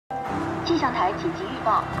气象台紧急预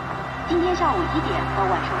报：今天下午1点到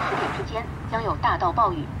晚上10点之间将有大到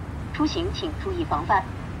暴雨，出行请注意防范。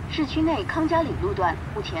市区内康家岭路段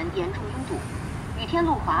目前严重拥堵，雨天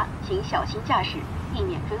路滑，请小心驾驶，避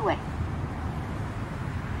免追尾。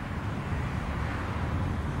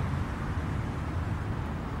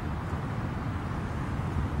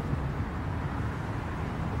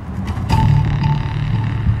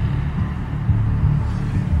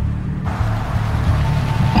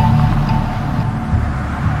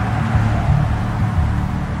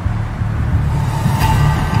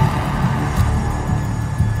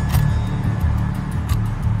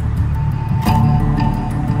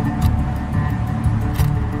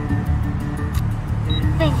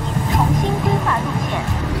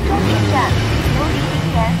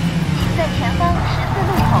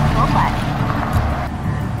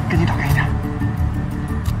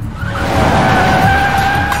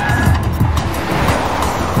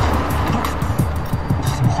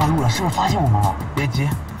 是不是发现我们了？别急，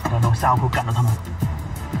等等下一步赶着他们。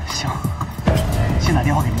行，先打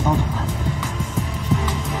电话给刘方总了。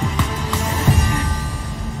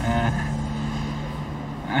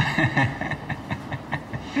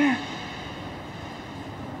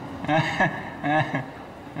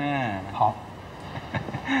好，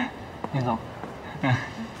林总。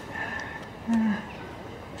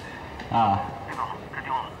啊，林总跟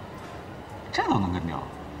丢了，这都能跟丢？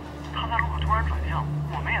 他在路口突然转向，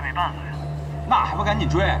我们也没办法呀。那还不赶紧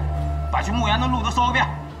追，把去墓园的路都搜个遍。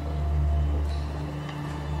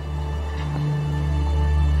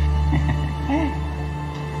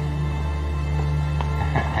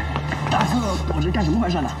大哥，躲着干什么玩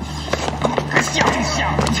笑呢？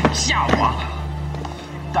吓我！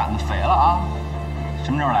胆子肥了啊！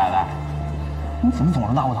什么时候来的？你怎么总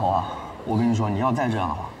是大过头啊？我跟你说，你要再这样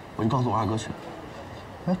的话，我就告诉我二哥去。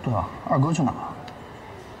哎，对了，二哥去哪了？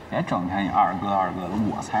 别整天你二哥的，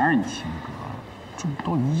我才是你亲哥，这不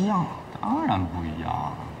都一样？当然不一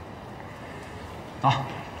样。走，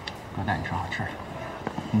哥带你吃好吃的。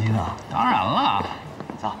你听着，当然了，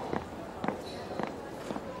走。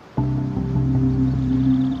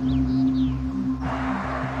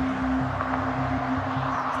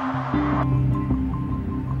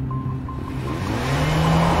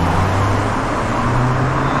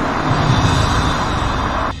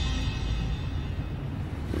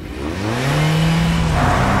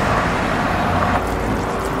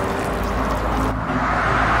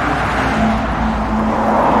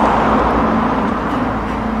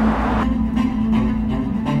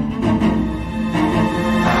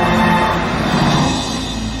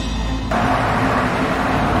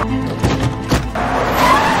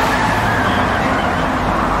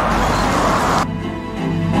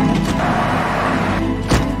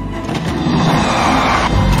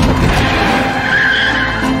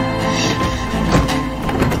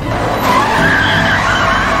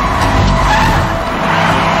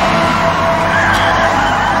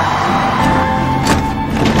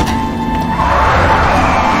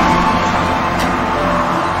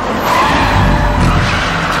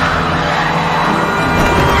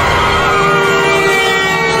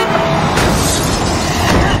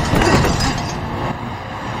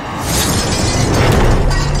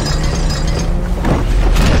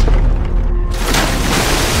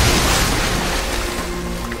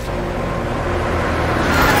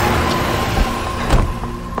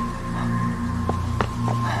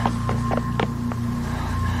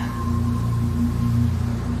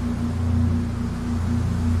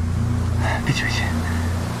别缺心。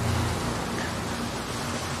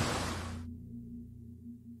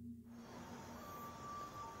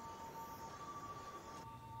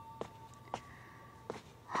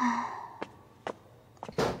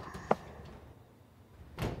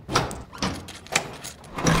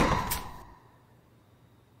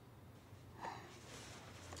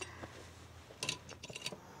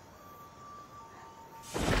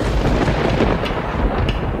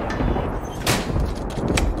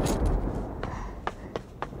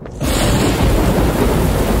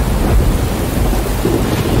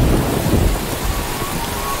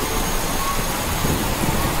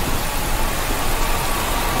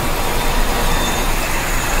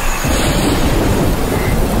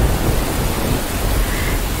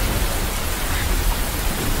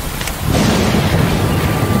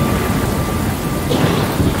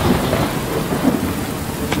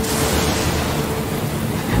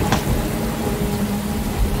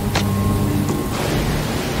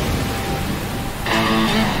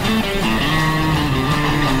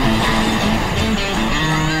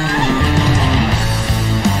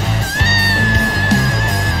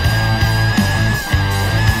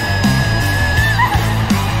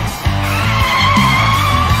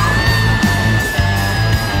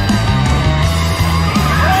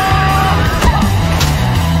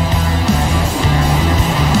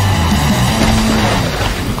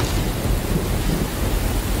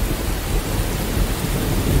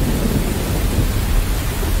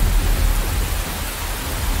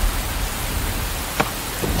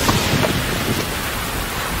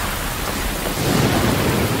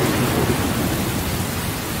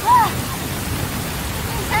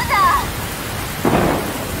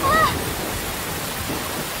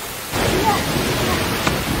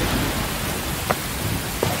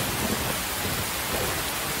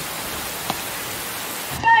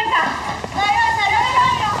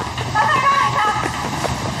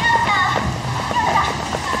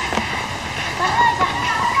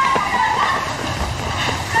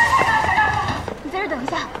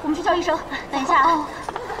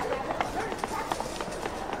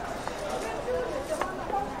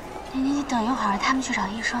你等一会儿，他们去找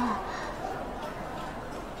医生了。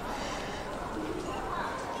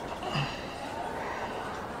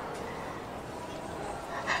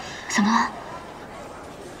怎么了？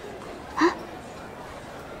啊？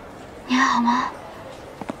你还好吗？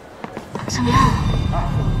怎么样？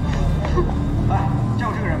哎，见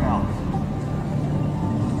过这个人没有？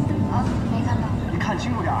啊，没看到。你看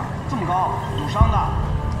清楚点儿，这么高，有伤的。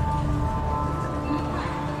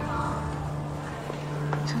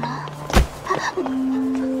怎么了？啊！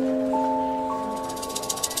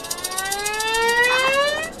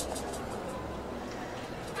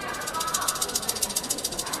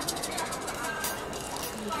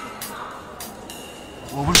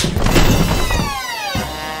我不是。对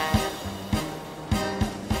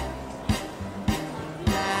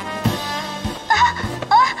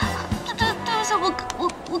不起，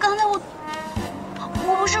我刚才我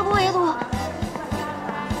不是故意的。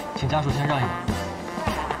请家属先让一让，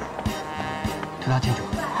推他进去。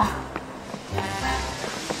好。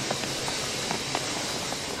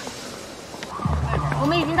我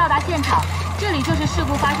们已经到达现场，这里就是事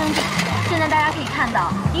故发生地。现在大家可以看到，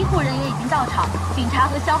医护人员已经到场，警察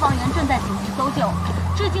和消防员正在紧急搜救。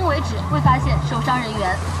至今为止未发现受伤人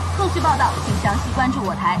员。后续报道请详细关注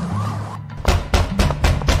我台。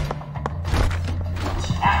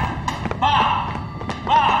爸，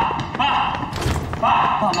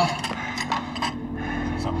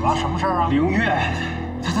怎么了？什么事儿啊？凌月，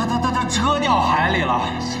他车掉海里了，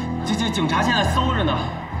这警察现在搜着呢。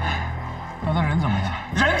那他人怎么样？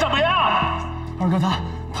人怎么样？二哥，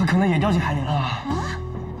他可能也掉进海里了。啊？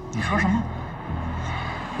你说什么？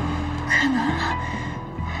可能啊？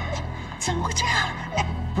怎么会这样？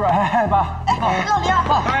不是，爸，老林啊！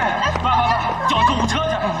爸，叫救护车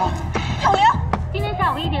去。老林，今天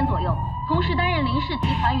下午1点左右。同时担任林氏集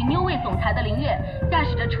团与 New Way 总裁的林月，驾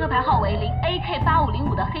驶着车牌号为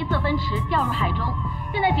0AK8505的黑色奔驰掉入海中。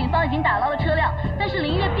现在警方已经打捞了车辆，但是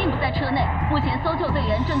林月并不在车内。目前搜救队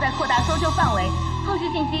员正在扩大搜救范围，后续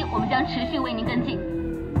信息我们将持续为您跟进。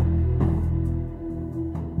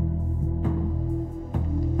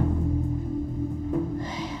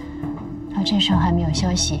到这时候还没有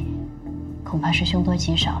消息，恐怕是凶多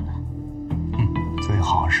吉少了。最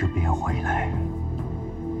好是别回来。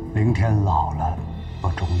凌天老了，不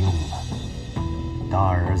中用了。大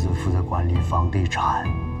儿子负责管理房地产，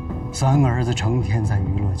三个儿子成天在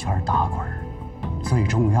娱乐圈打滚，最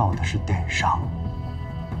重要的是电商，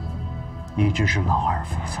一直是老二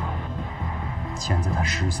负责。现在他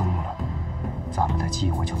失踪了，咱们的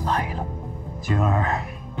机会就来了。娟儿，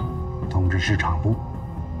通知市场部，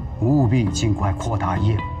务必尽快扩大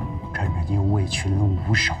业务，趁着New Way群龙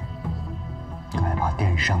无首，该把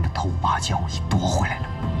电商的头把交椅夺回来了。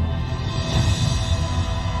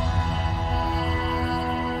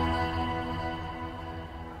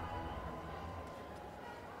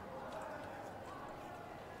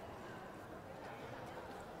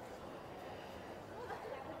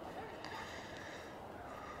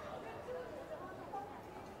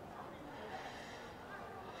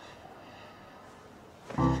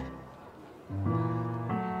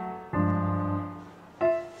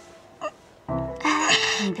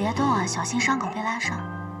你别动啊，小心伤口被拉伤。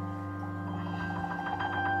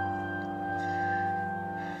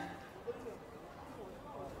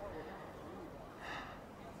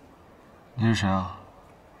你是谁啊？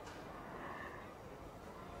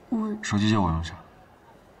手机借我用一下。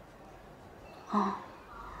哦，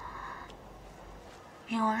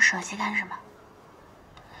用我手机干什么？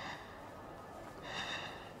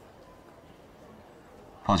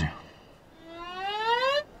报警。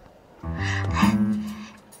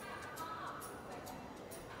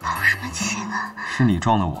报什么警啊？是你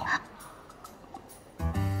撞的我。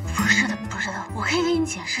不是的，我可以给你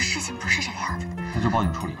解释，事情不是这个样子的。那就报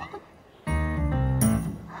警处理吧。拜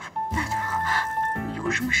托，有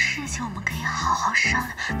什么事情我们可以好好商量，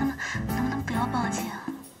能不能不要报警啊？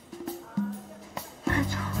拜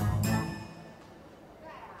托。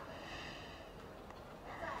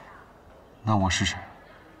那我是谁？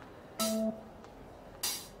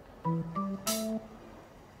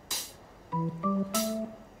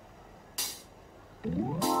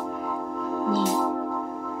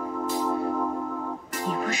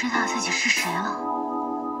你不知道自己是谁了？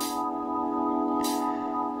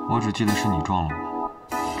我只记得是你撞了我。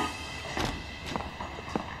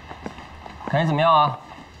感觉怎么样啊？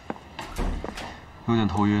有点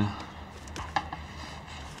头晕。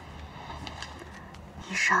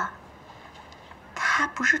医生，他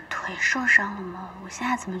不是腿受伤了吗？我现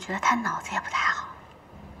在怎么觉得他脑子也不太好？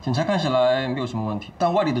检查看起来没有什么问题，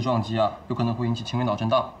但外力的撞击啊，有可能会引起轻微脑震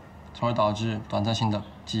荡，从而导致短暂性的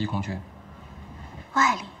记忆空缺。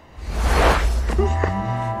外力？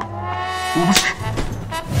我不是。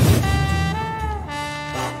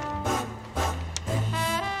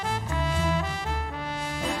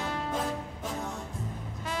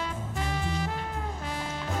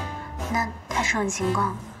那他这种情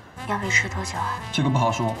况要维持多久啊？这个不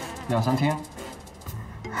好说，2、3天，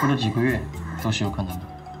或者几个月都是有可能的。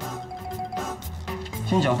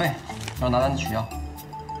先缴费，然后拿单子取药。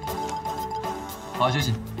好好休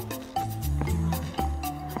息。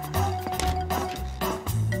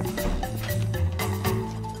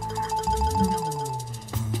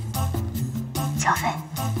缴费。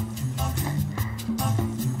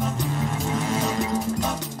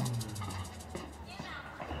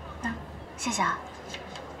谢谢啊。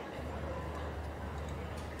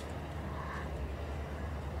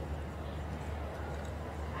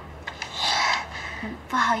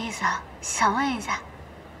不好意思啊，想问一下，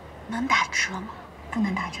能打折吗？不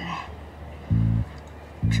能打折哎。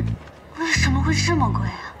这为什么会这么贵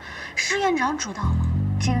啊？是院长主导吗？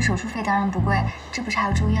这个手术费当然不贵，这不是还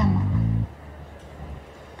要住院吗？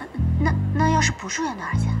那要是不住院多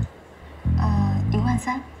少钱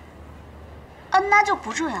？13000。那就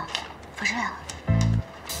不住院了，不住院了。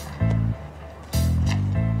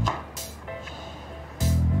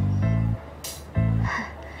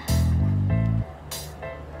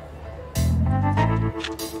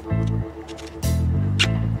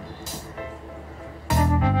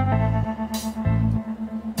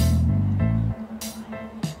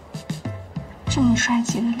这么帅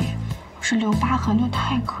气的脸，要是留疤痕就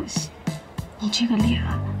太可惜。你这个脸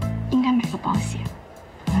啊，应该买个保险。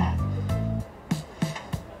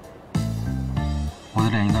我的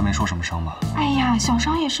脸应该没受什么伤吧？哎呀，小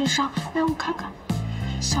伤也是伤，来我看看，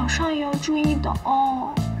小伤也要注意的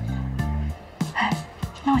哦。哎，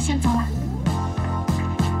那我先走了。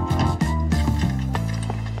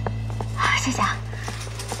谢谢啊。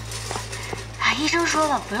医生说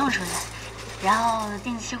了不用住院，然后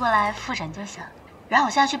定期过来复诊就行。然后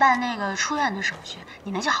我现在去办那个出院的手续，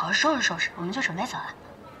你们就好好收拾收拾，我们就准备走了。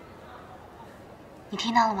你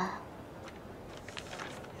听到了吗？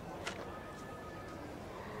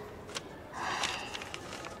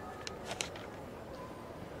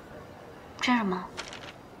这是什么？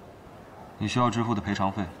你需要支付的赔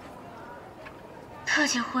偿费。特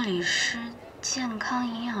级护理师、健康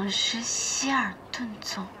营养师、希尔顿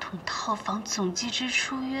总统套房总计支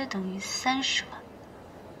出约等于30万。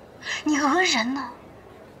你讹人呢？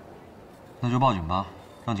那就报警吧，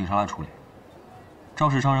让警察来处理。肇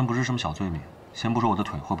事伤人不是什么小罪名，先不说我的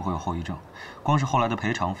腿会不会有后遗症，光是后来的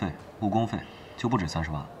赔偿费、误工费就不止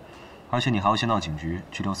30万，而且你还要先到警局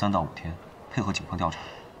拘留3到5天，配合警方调查。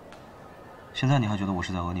现在你还觉得我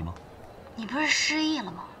是在讹你吗？你不是失忆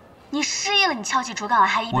了吗？你失忆了，你翘起竹杠来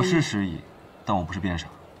还一本。我是失忆，但我不是变傻，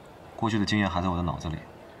过去的经验还在我的脑子里。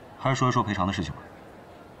还是说一说赔偿的事情吧。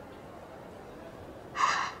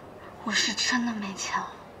我是真的没钱了。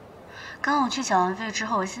刚我去缴完费之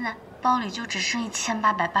后，我现在包里就只剩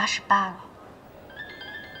1888了。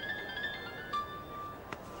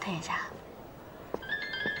等一下，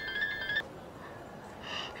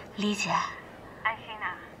李姐。安心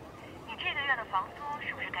呐，你这个月的房租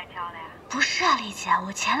是不是该交了呀？不是啊，李姐，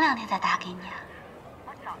我前2天才打给你啊。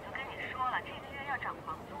我早就跟你说了，这个月要涨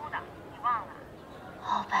房租的，你忘了？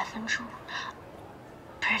哦，5%，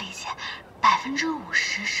不是李姐，50%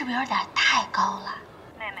是不是有点太高了？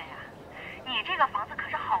妹妹啊，你这个房子可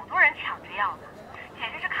是好多人抢着要的，姐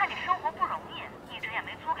姐是看你生活不容易，一直也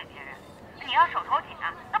没租给别人。你要手头紧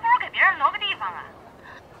啊，那不如给别人挪个地方啊。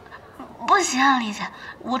不行啊，李姐，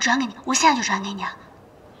我转给你，我现在就转给你啊。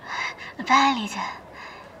拜，李姐。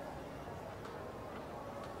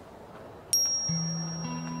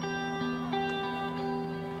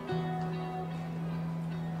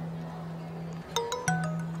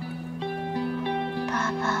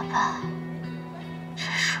888，这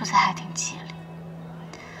数字还挺吉利。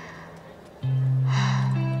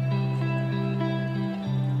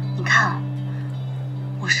你看，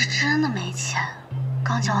我是真的没钱，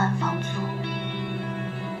刚交完房租。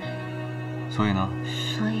所以呢？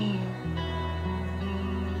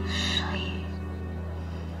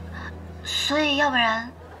所以，要不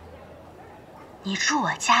然你住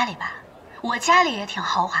我家里吧，我家里也挺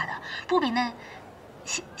豪华的，不比那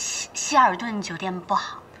希尔顿酒店不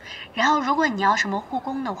好。然后，如果你要什么护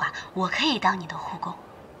工的话，我可以当你的护工，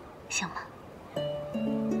行吗？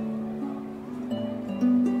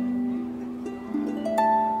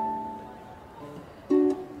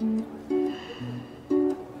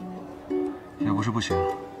也不是不行，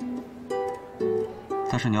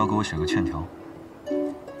但是你要给我写个欠条。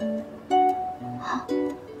好，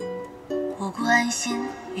我顾安心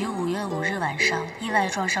于5月5日晚上意外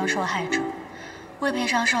撞伤受害者，为赔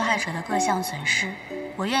偿受害者的各项损失，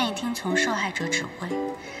我愿意听从受害者指挥，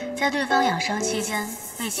在对方养伤期间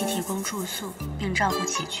为其提供住宿并照顾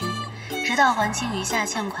起居，直到还清余下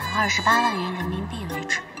欠款28万元人民币为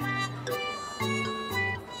止。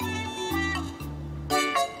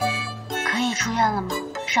可以出院了吗，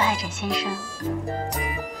受害者先生？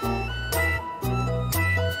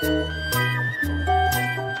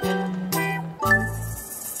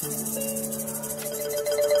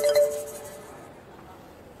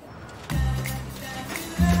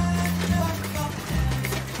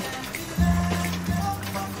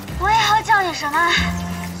叫你什么？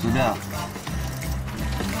随便。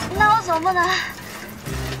那我总不能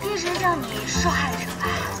一直叫你受害者吧？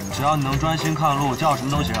只要你能专心看路，叫什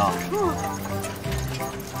么都行。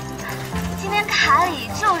今天卡里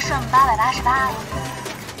就剩888了，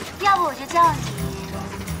要不我就叫你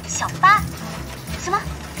小八，行吗？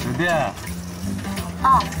随便。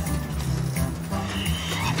哦，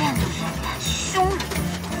随便就随便，凶人。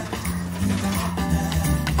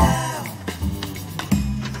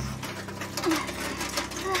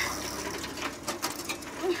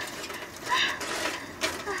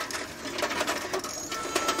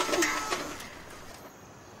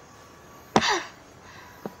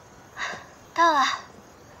到了。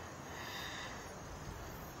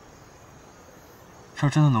这儿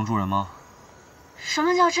真的能住人吗？什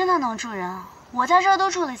么叫真的能住人啊？我在这儿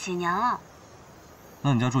都住了几年了。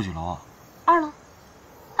那你家住几楼啊？2楼。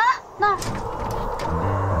啊，那儿。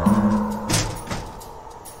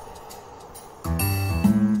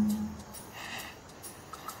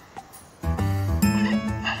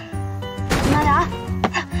慢点啊！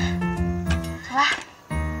走吧。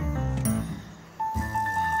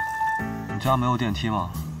你家没有电梯吗？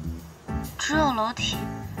只有楼梯。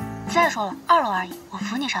再说了，2楼而已，我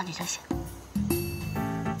扶你上去就行。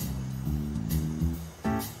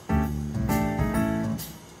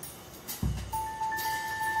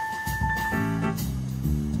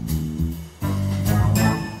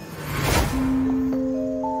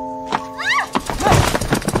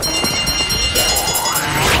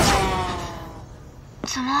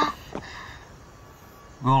怎么了？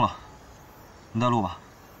不用了，你带路吧，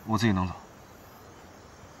我自己能走。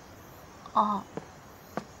哦。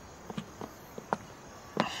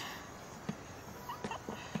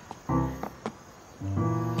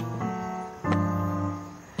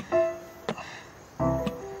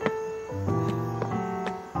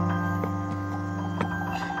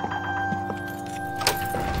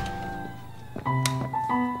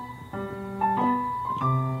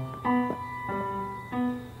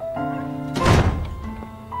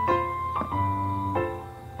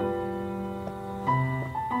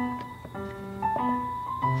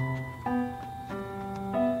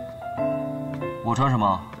我穿什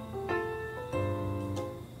么？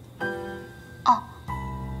哦，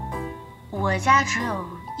我家只有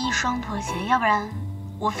1双拖鞋，要不然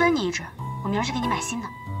我分你1只，我明儿去给你买新的。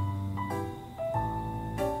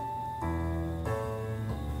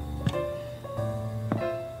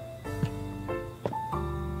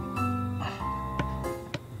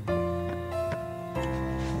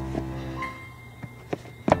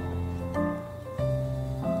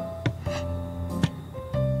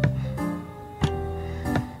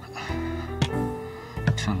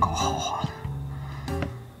真够豪华的。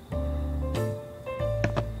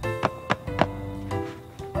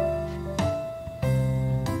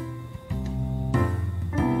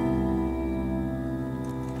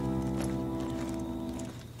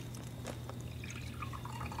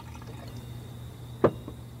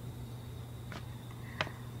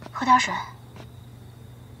喝点水。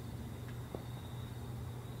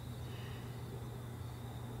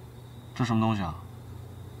这什么东西啊？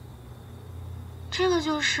这个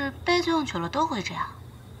就是杯子用久了都会这样，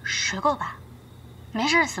水够吧？没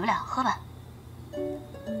事，死不了，喝吧。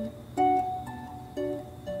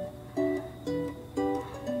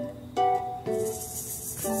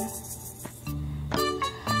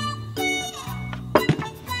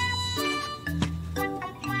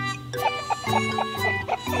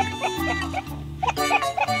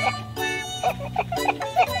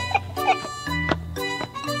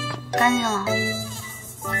干净了。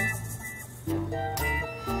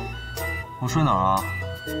我睡哪儿啊？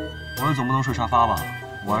我也总不能睡沙发吧？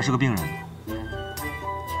我还是个病人。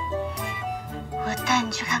我带你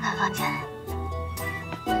去看看房间。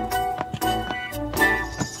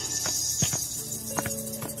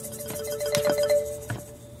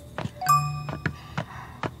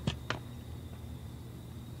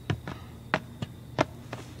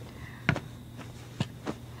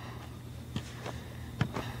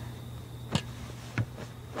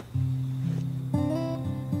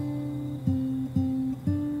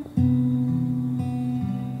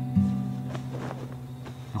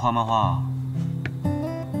画漫画啊？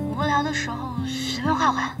无聊的时候随便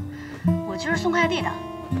画画。我就是送快递的，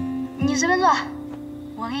你随便坐，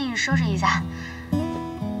我给你收拾一下。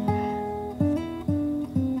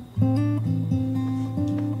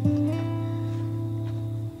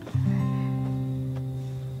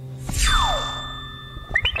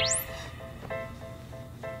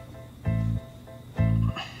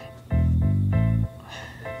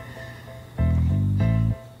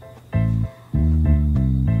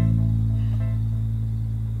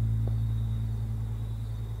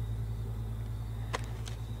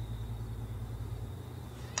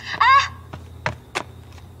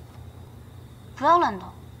不要乱动。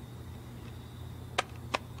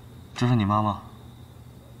这是你妈吗？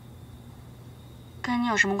跟你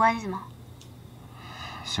有什么关系吗？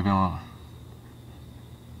随便问问。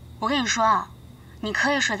我跟你说啊，你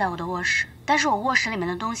可以睡在我的卧室，但是我卧室里面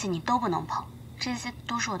的东西你都不能碰，这些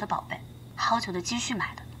都是我的宝贝，好久的积蓄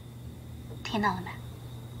买的，听到了没？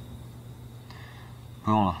不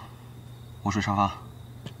用了，我睡沙发。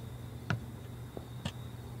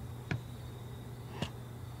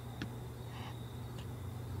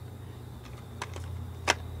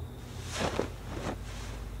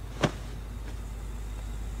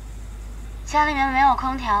家里面没有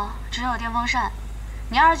空调，只有电风扇。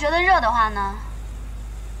你要是觉得热的话呢，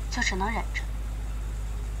就只能忍着。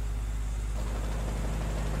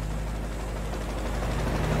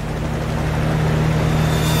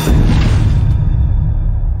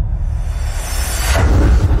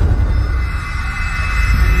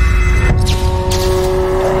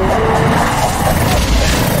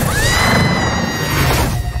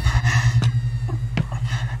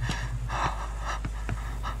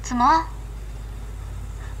怎么了？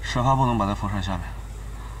沙发不能摆在风扇下面。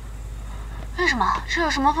为什么？这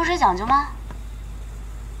有什么风水讲究吗？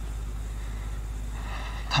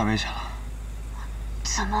太危险了。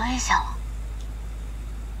怎么危险了？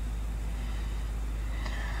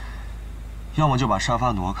要么就把沙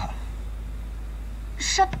发挪开，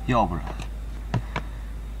要不然，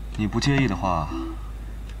你不介意的话，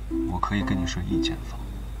我可以跟你睡一间房。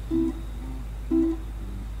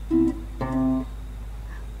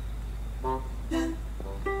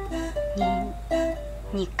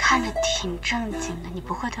你看着挺正经的，你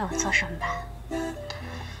不会对我做什么吧？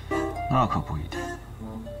那可不一定。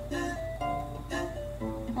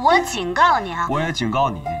我警告你啊！我也警告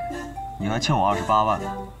你，你还欠我28万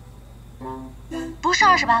呢。不是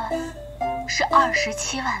28万，是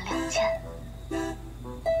27万2000。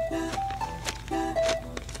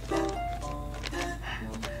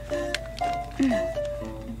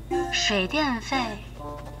水电费、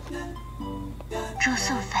住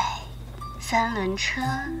宿费、3轮车，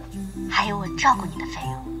还有我照顾你的费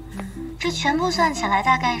用，这全部算起来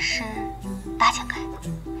大概是8000块。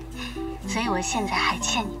所以我现在还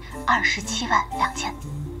欠你27万2000。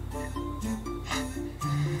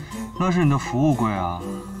那是你的服务贵啊，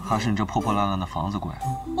还是你这破破烂烂的房子贵？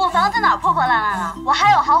我房子哪儿破破烂烂了？我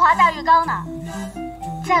还有豪华大浴缸呢。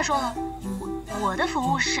再说了，我的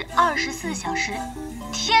服务是24小时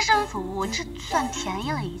贴身服务，这算便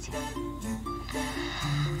宜了一截。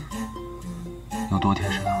有多贴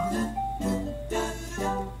身啊？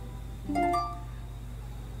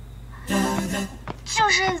就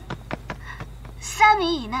是3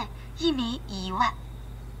米以内，1米以外。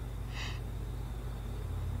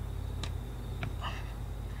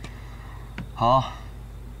好，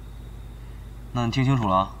那你听清楚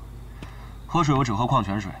了啊！喝水我只喝矿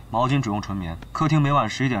泉水，毛巾只用纯棉。客厅每晚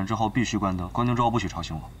11点之后必须关灯，关灯之后不许吵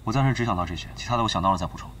醒我。我暂时只想到这些，其他的我想到了再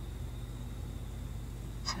补充。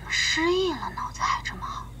怎么失忆了，脑子还这么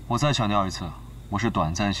好？我再强调一次，我是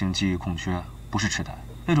短暂性记忆空缺，不是痴呆。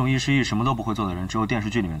那种一失忆什么都不会做的人，只有电视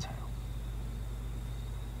剧里面才有。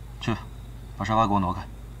去，把沙发给我挪开。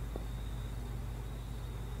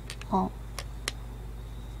哦。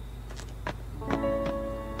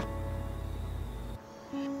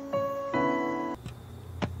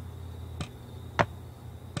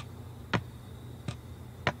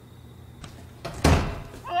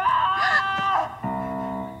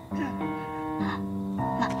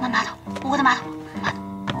马桶，我的马桶，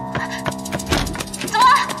怎么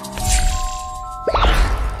了？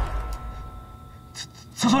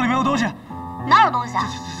厕所里面有东西。哪有东西啊？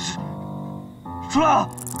出来了。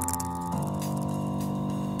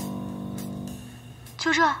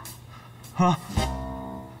就这。啊。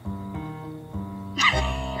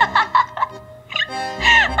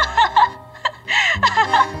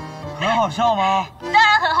很好笑吗？当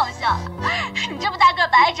然很好笑，你这么大个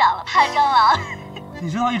白长了，怕蟑螂。你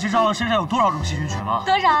知道一只蟑螂身上有多少种细菌群吗？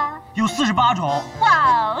多少啊？有48种。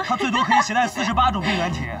哇哦！它最多可以携带48种病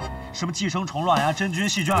原体。什么寄生虫卵呀、真菌、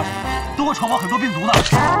细菌啊什么的，都会传播很多病毒的。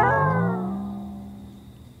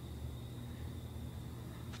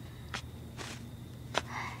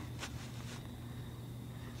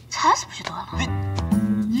踩死不就得了？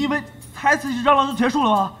你以为踩死一只蟑螂就结束了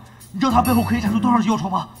吗？你知道它背后可以产出多少只幼虫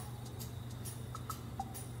吗？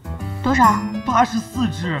多少？84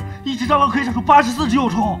只，一只蟑螂可以产出84只幼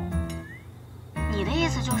虫。你的意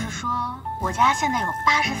思就是说，我家现在有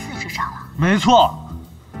84只蟑螂？没错。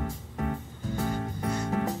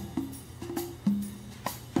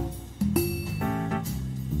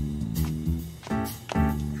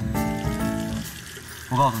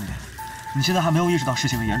我告诉你，你现在还没有意识到事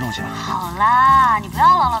情的严重性。好啦，你不要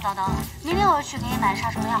唠唠叨叨了。明天我就去给你买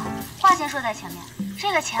杀虫药，花钱说在前面，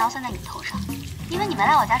这个钱要算在你头上。因为你们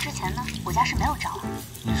来我家之前呢，我家是没有蟑螂。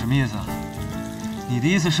你什么意思？你的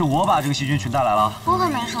意思是我把这个细菌群带来了？我可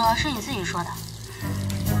没说，是你自己说的。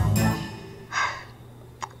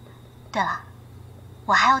对了，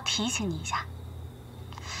我还要提醒你一下，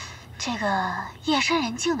这个夜深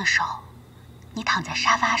人静的时候，你躺在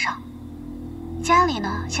沙发上，家里呢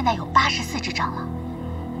现在有84只蟑螂，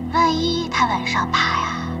万一它晚上爬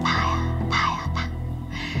呀爬呀爬呀爬，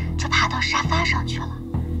就爬到沙发上去了，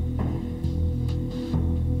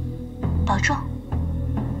保重。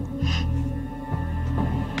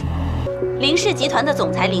林氏集团的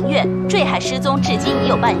总裁林月坠海失踪，至今已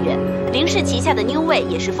有半月。林氏旗下的 New Way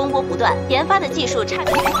也是风波不断，研发的技术差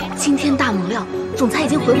点。惊天大猛料，总裁已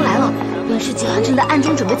经回不来了，林氏集团正在暗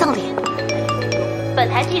中准备葬礼。本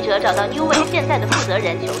台记者找到 New Way 现在的负责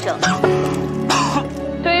人求证。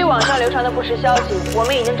对于网上流传的不实消息，我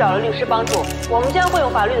们已经找了律师帮助，我们将会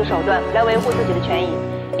用法律的手段来维护自己的权益。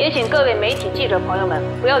也请各位媒体记者朋友们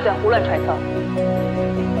不要再胡乱揣测。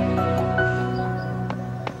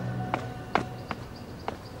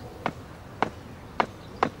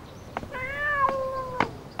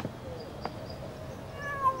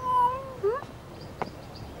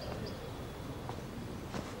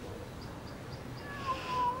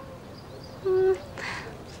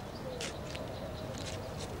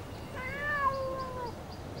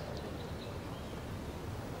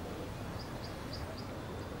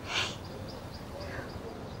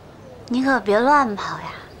你可别乱跑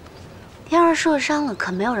呀！要是受伤了，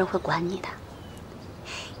可没有人会管你的。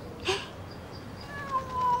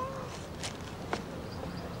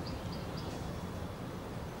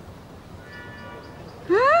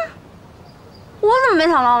我怎么没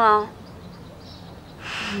想到呢？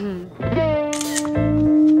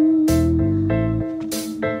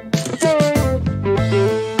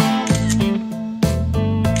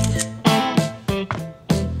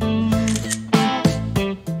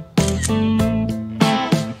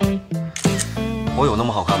我有那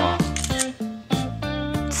么好看吗？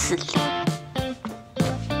自恋。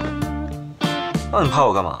那你拍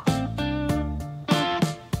我干嘛？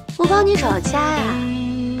我帮你找家呀，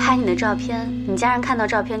拍你的照片，你家人看到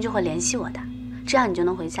照片就会联系我的，这样你就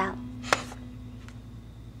能回家了。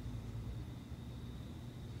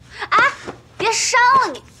哎，别伤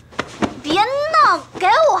了你！别闹，给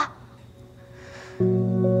我！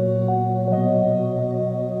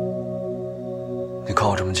你靠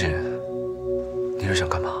我这么近，你是想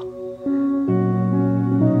干嘛？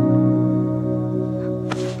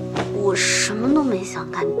我什么都没想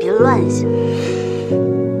干，你别乱想。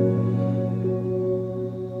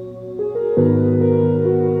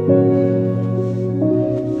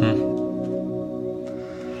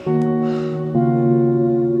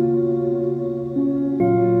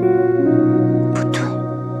不对，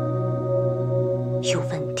有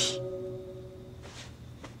问题。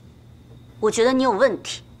我觉得你有问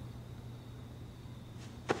题。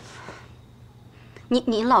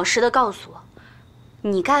你老实的告诉我，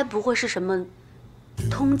你该不会是什么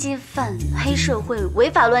通缉犯、黑社会、违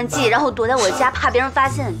法乱纪，然后躲在我家，怕别人发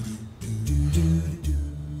现？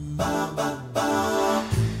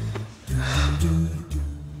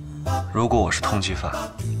如果我是通缉犯，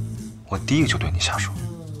我第一个就对你下手。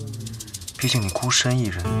毕竟你孤身一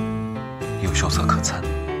人，有羞涩可餐。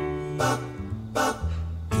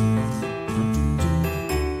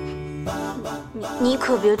你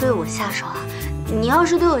可别对我下手啊！你要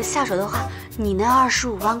是对我下手的话，你那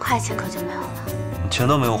25万块钱可就没有了。你钱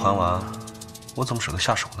都没有还完，我怎么舍得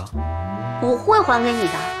下手呢？我会还给你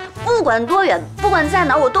的，不管多远，不管在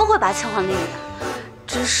哪儿，我都会把钱还给你的。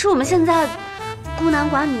只是我们现在孤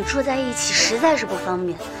男寡女住在一起，实在是不方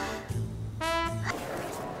便。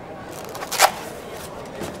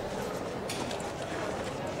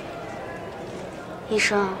医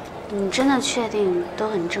生，你真的确定都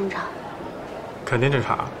很正常？肯定正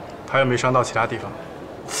常，他又没伤到其他地方。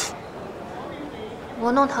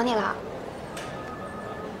我弄疼你了？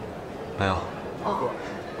没有。哦，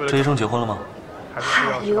这医生结婚了吗？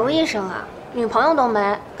嗨，刘医生啊，女朋友都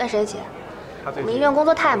没，跟谁结？我们医院工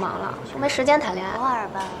作太忙了，都没时间谈恋爱。偶尔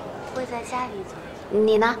吧，会在家里走。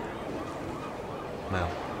你呢？没有。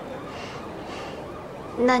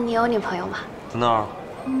那你有女朋友吗？在那儿。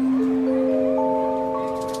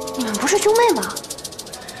你们不是兄妹吗？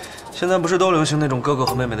现在不是都流行那种哥哥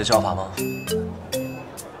和妹妹的叫法吗？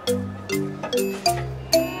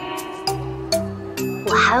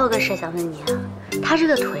我还有个事想问你啊，他这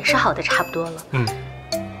个腿是好的差不多了，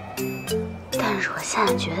但是我现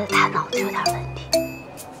在觉得他脑子有点问题，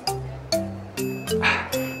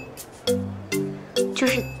就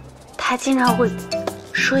是他经常会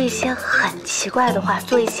说一些很奇怪的话，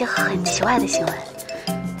做一些很奇怪的行为，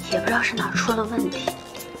也不知道是哪儿出了问题。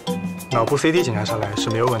脑部 CT 检查下来是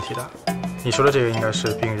没有问题的。你说的这个应该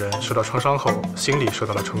是病人受到创伤后心理受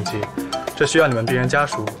到了冲击，这需要你们病人家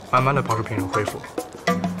属慢慢的帮助病人恢复。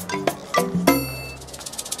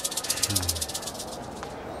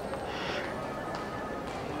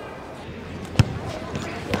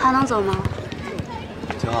还能走吗？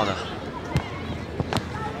挺好的。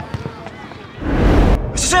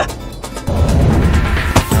是。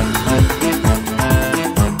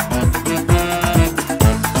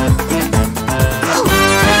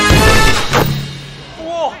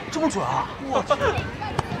哇，这么准啊！我天！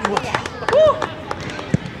我天！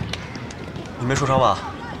你没受伤吧？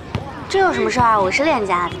这有什么事儿啊？我是练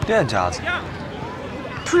家子。练家子。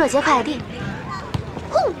出手接快递。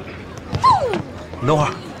你等会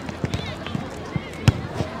儿。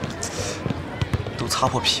都擦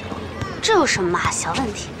破皮了。这有什么嘛？小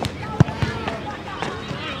问题。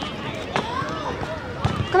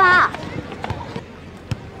干嘛？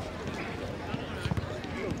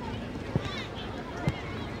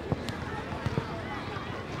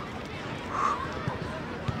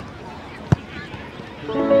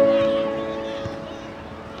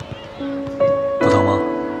不疼吗？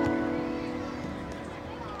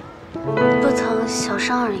不疼，小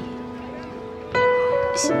伤而已。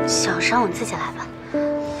小伤我自己来吧。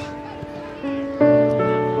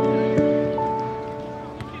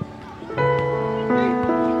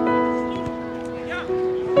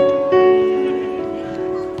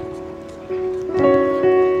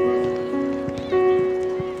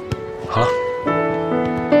好了。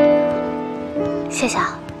谢谢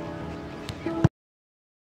啊。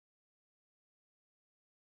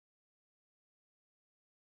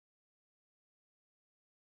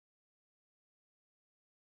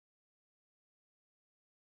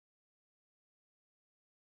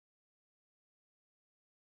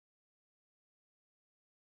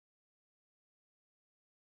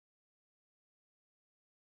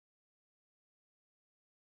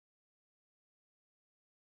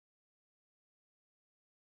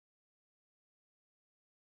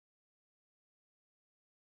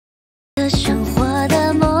生活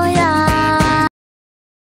的模样。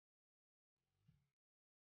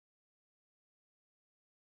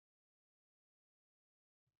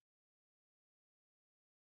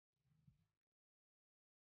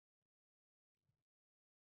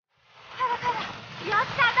快点快点，雨要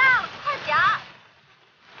下大了，快点儿！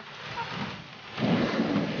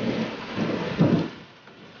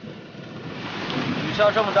雨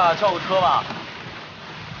下这么大，叫个车吧。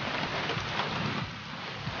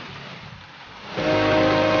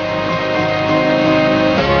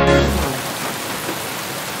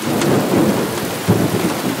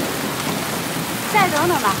再等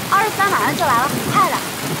等吧，23马上就来了，很快的。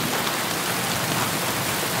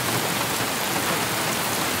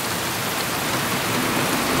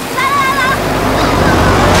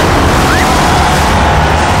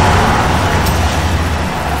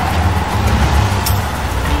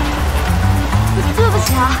对不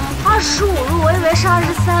起啊，25路，我以为是23，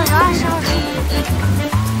原来是25。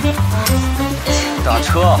打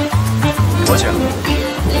车，我请。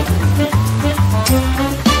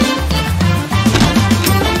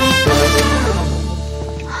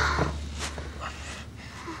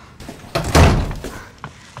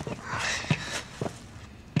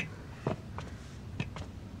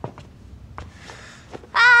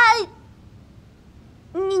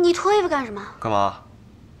你脱衣服干什么？干嘛？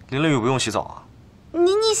淋了雨不用洗澡啊？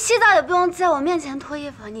你洗澡也不用在我面前脱衣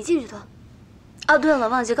服，你进去脱。哦，对了，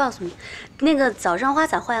忘记告诉你，那个早上花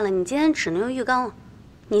洒坏了，你今天只能用浴缸了。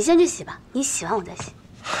你先去洗吧，你洗完我再洗。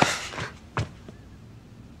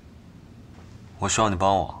我需要你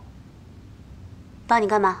帮我。帮你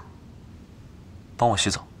干嘛？帮我洗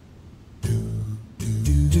澡。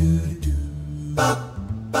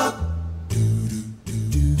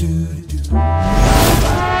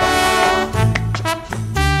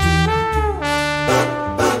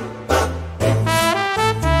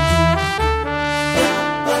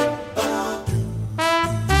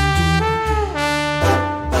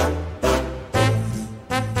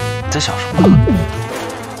在想什么？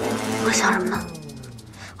我想什么呢？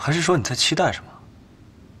还是说你在期待什么？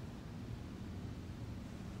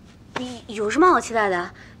有什么好期待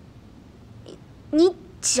的？你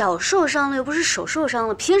脚受伤了，又不是手受伤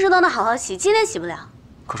了，平时都能好好洗，今天洗不了。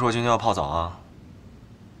可是我今天要泡澡啊。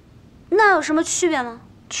那有什么区别吗？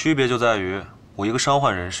区别就在于我一个伤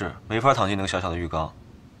患人士，没法躺进那个小小的浴缸。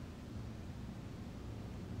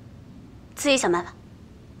自己想办法。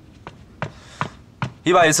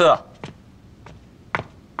100一次。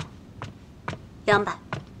200。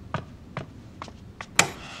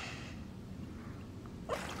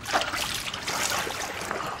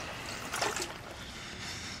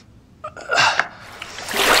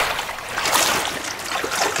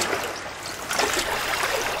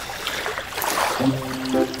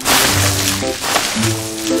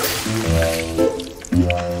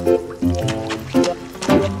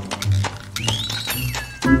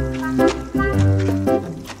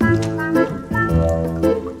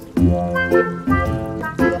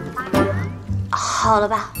好了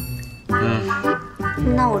吧？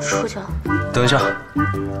那我出去了。等一下，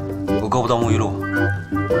我够不到沐浴露。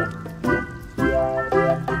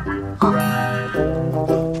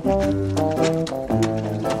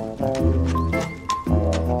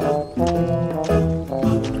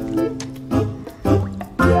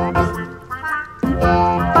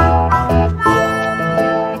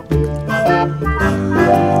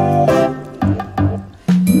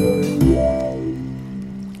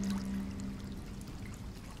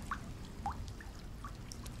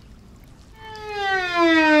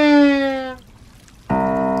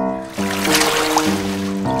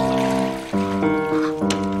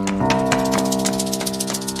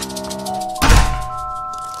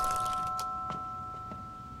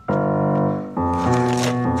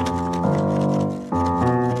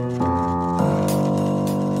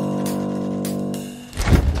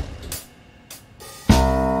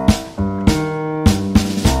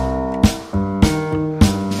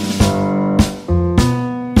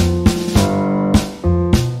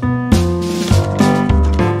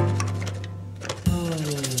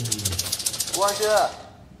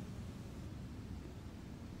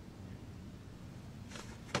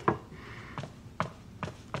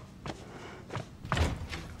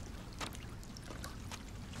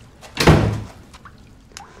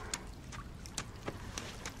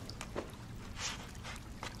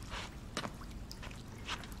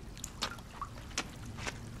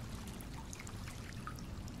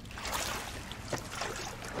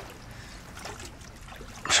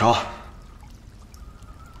手。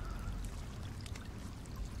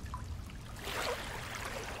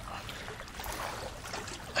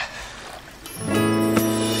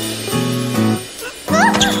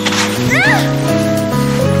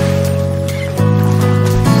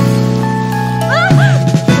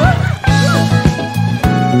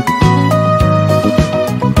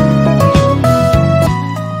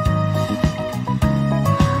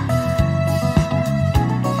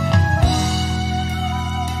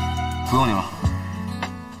不用你了，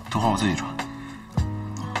等会儿我自己穿。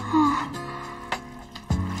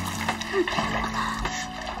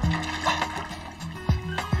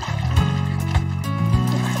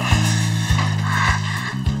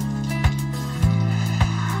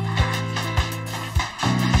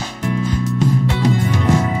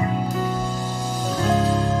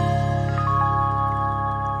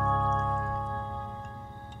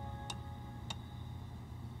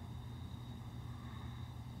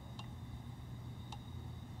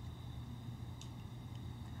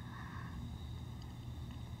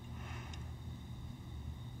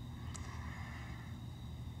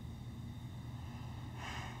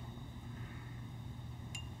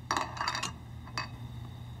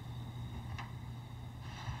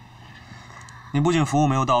你不仅服务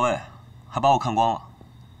没有到位，还把我看光了，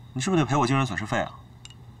你是不是得赔我精神损失费啊？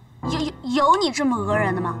有你这么讹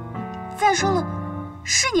人的吗？再说了，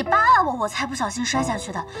是你扒拉我，我才不小心摔下去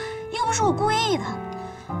的，又不是我故意的。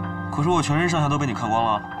可是我全身上下都被你看光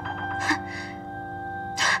了。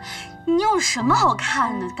你有什么好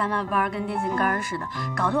看的？干巴巴跟电线杆似的，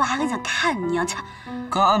搞得我还很想看你一样。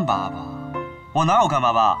干巴巴？我哪有干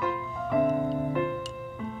巴巴？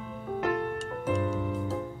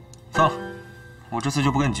算了。我这次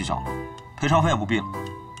就不跟你计较了，赔偿费也不必了，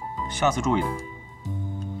下次注意点。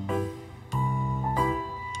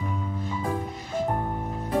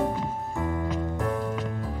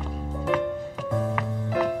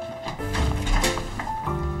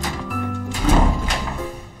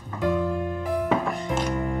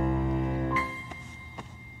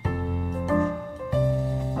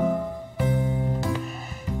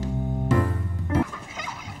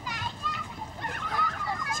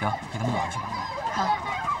行，给他们暖去吧。好。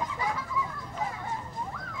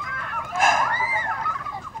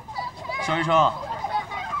肖医生，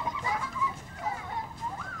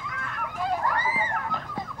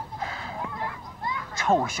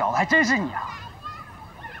臭小子，还真是你啊！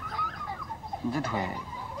你这腿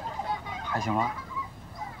还行吗？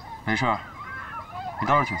没事儿，你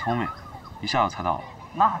倒是挺聪明，一下就猜到了。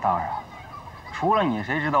那当然，除了你，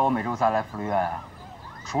谁知道我每周3来福利院啊？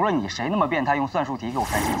除了你，谁那么变态用算术题给我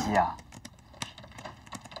传信息啊？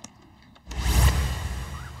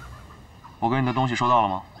我给你的东西收到了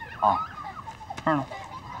吗？啊，这儿呢。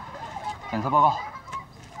检测报告。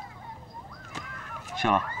谢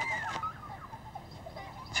了。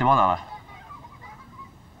钱包拿来。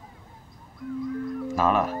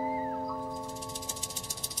拿来。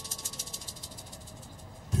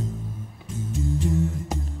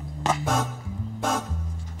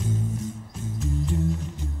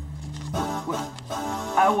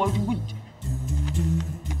我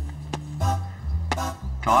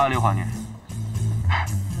找艾丽还你。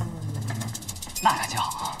那可就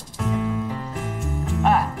好。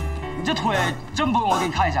哎，你这腿真不用我给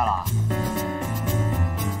你看一下了？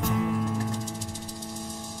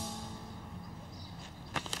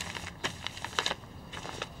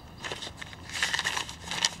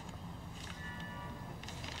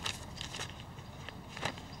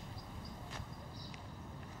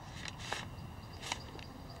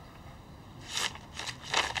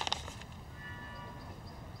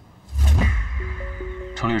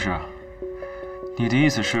程律师，你的意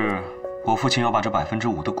思是，我父亲要把这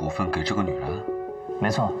5%的股份给这个女人？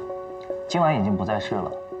没错，今晚已经不在世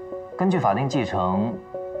了。根据法定继承，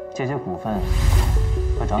这些股份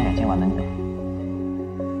会转给今晚的女儿。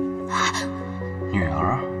女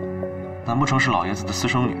儿？难不成是老爷子的私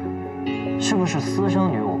生女？是不是私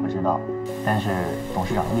生女我不知道，但是董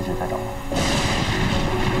事长一直在找我。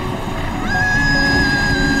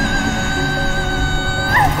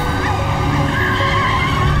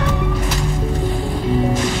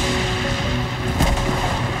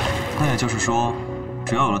那也就是说，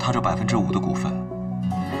只要有了他这5%的股份，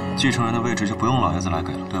继承人的位置就不用老爷子来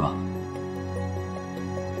给了，对吧？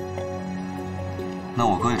那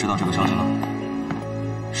我哥也知道这个消息了，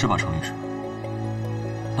是吧，程律师？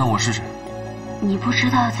那我是谁？你不知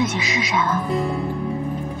道自己是谁了？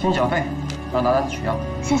先小费，让拿单子取样。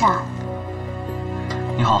谢谢啊。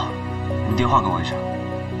你好，你电话给我一下。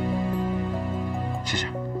谢谢。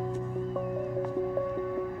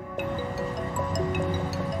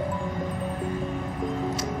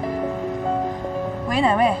喂，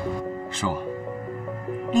哪位？是我。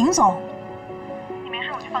林总。你没事，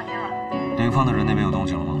我就放心了。林芳的人那边有动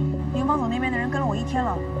静了吗？林芳总那边的人跟了我1天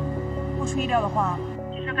了，不出意料的话，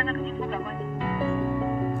其实跟他肯定脱不了关系。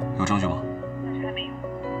有证据吗？暂时还没有。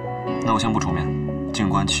那我先不出面，静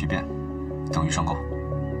观其变，等于上钩。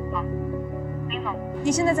好，林总，你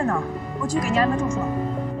现在在哪儿？我去给你安排住处。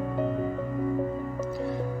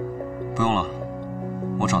不用了，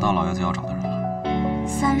我找到老爷子要找的人了。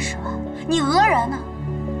30万，你讹人呢？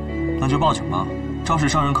那就报警吧，肇事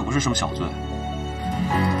伤人可不是什么小罪。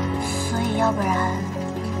所以要不然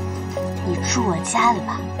你住我家里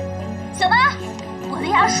吧。小八，我的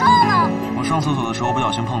牙刷呢？我上厕所的时候不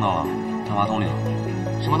小心碰到了，在马桶里了。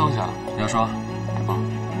什么东西啊？牙刷。啊。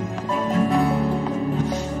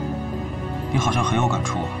你好像很有感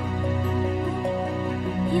触啊。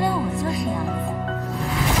因为我就是这样子。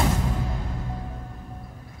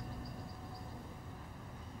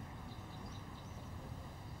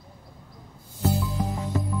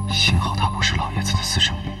幸好她不是老爷子的私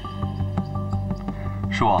生女。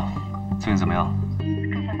是我，最近怎么样？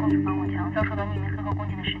之前公司防火墙遭受到匿名黑客攻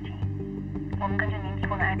击的事情，我们根据您提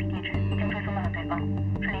供的 IP 地址，已经追踪到了对方，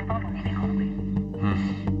是林芳总那边合的规。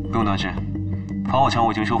不用担心，防火墙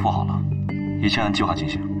我已经修复好了，一切按计划进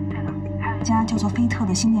行。对了，还有一家叫做飞特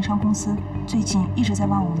的新电商公司，最近一直在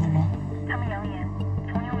挖我们的人。他们扬言，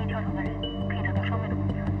从6位跳槽的人可以得到双倍的工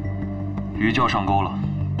资。鱼就要上钩了。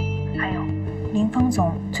还有，林芳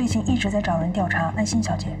总最近一直在找人调查安心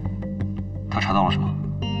小姐。他查到了什么？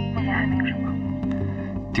目前还没有什么。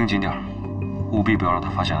盯紧点，务必不要让他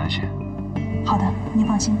发现安心。好的，您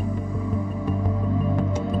放心。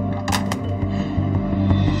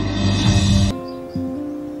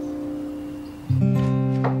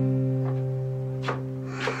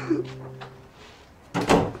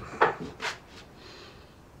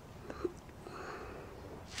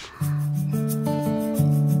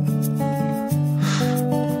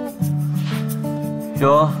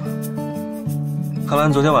有啊，看来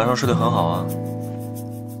你昨天晚上睡得很好啊。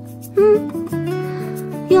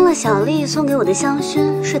用了小丽送给我的香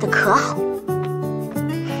薰，睡得可好。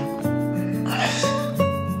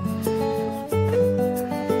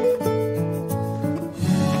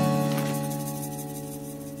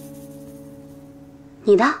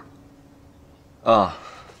你的？啊。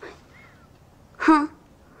哼，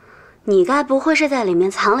你该不会是在里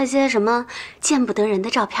面藏了些什么见不得人的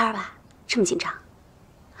照片吧？这么紧张？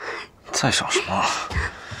在想什么？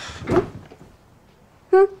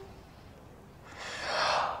嗯。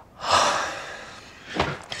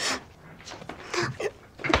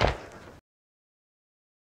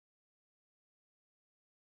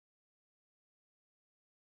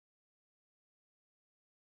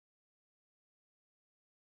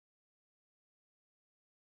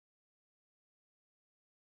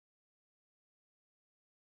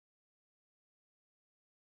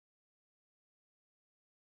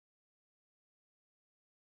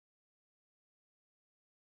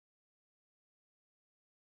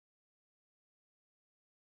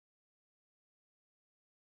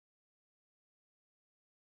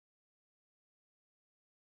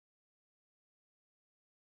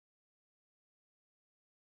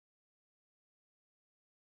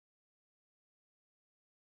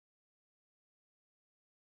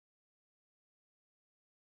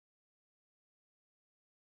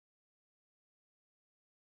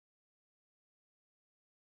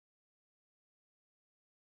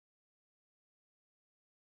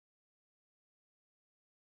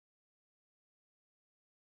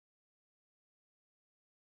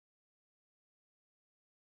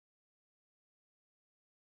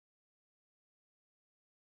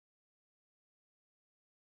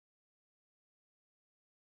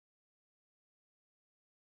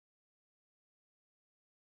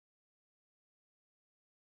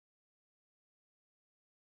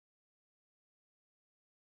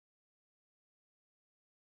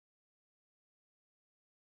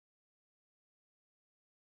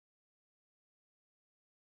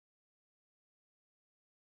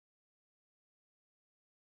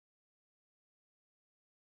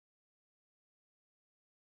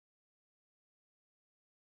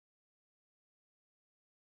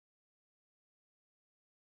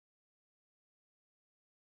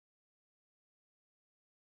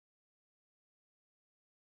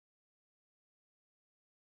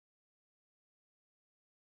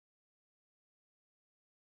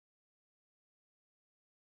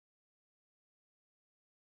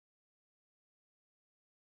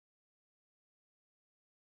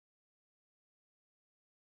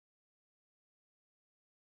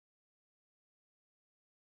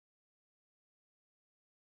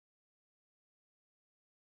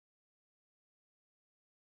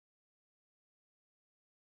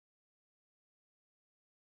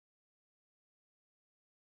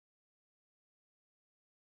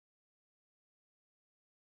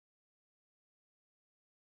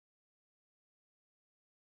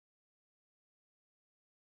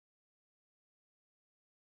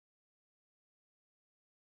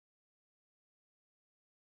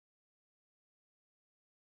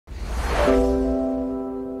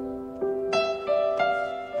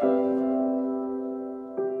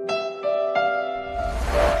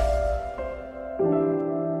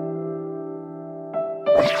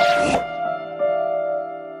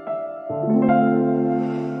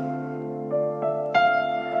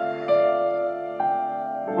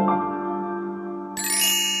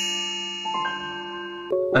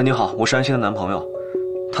哎，你好，我是安心的男朋友，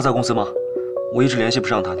他在公司吗？我一直联系不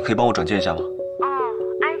上他，你可以帮我转接一下吗？哦，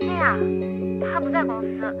安心啊，他不在公司，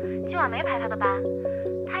今晚没排他的班，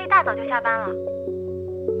他一大早就下班了。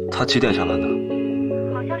他几点下班的？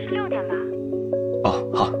好像是6点吧。哦，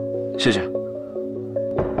好，谢谢。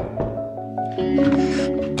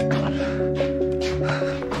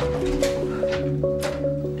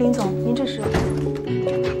林总，您这是？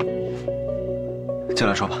进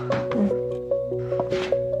来说吧。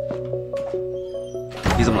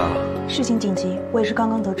你怎么来了？事情紧急，我也是刚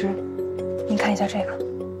刚得知。您看一下这个。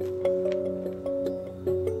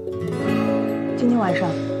今天晚上，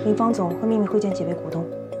林方总会秘密会见几位股东。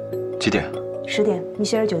几点？10点，米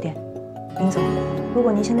歇尔酒店。林总，如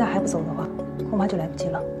果您现在还不走的话，恐怕就来不及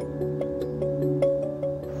了。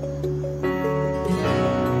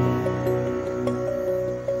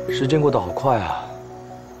时间过得好快啊！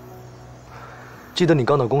记得你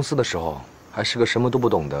刚到公司的时候，还是个什么都不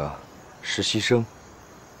懂的实习生。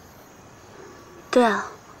对啊，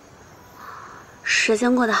时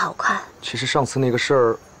间过得好快。其实上次那个事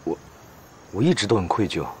儿，我一直都很愧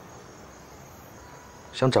疚，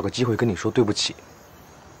想找个机会跟你说对不起。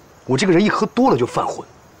我这个人一喝多了就犯浑，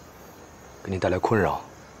给你带来困扰，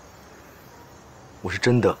我是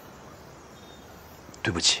真的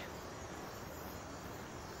对不起。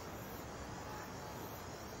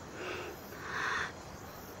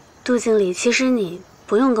杜经理，其实你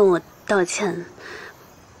不用跟我道歉，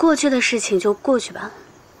过去的事情就过去吧。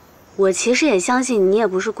我其实也相信你也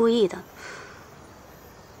不是故意的。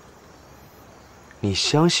你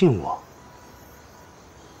相信我？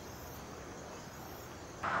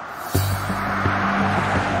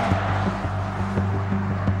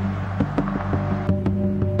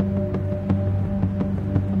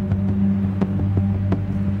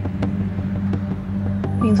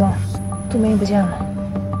林总，杜梅不见了。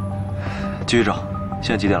继续找，现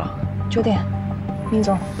在几点了？9点。林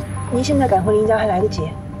总，您现在赶回林家还来得及，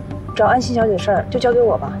找安心小姐的事儿就交给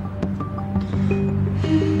我吧。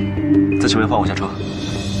在前面放我下车。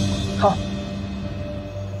好。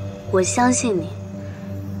我相信你，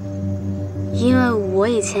因为我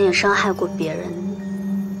以前也伤害过别人，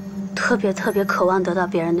特别渴望得到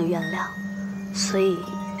别人的原谅，所以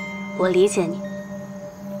我理解你。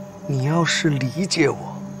你要是理解我，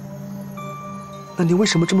那你为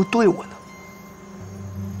什么这么对我呢？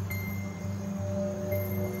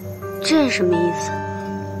这是什么意思？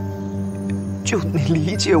就你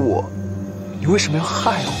理解我，你为什么要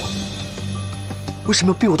害我？为什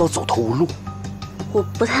么要逼我到走投无路？我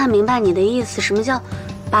不太明白你的意思，什么叫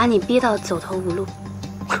把你逼到走投无路？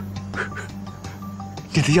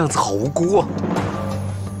你的样子好无辜啊！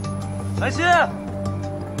安心，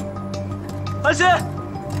安心，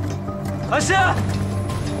安心！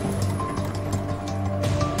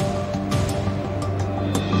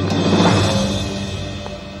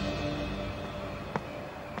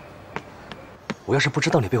我要是不知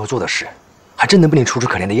道你背后做的事，还真能被你楚楚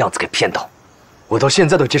可怜的样子给骗到。我到现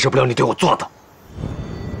在都接受不了你对我做的。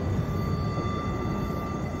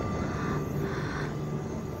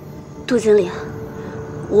杜经理，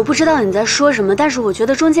我不知道你在说什么，但是我觉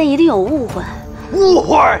得中间一定有误会。误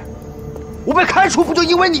会？我被开除不就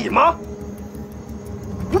因为你吗？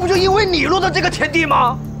这不就因为你落到这个田地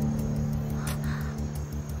吗？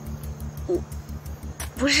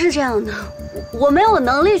不是这样的，我没有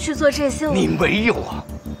能力去做这些。你没有啊，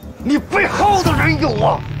你背后的人有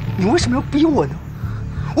啊！你为什么要逼我呢？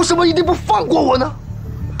为什么一定不放过我呢？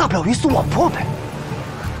大不了鱼死网破呗，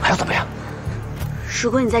还要怎么样？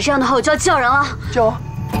如果你再这样的话，我就要叫人了。叫啊！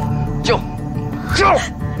叫！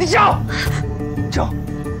你叫！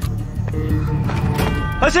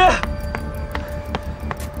安心！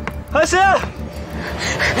安心！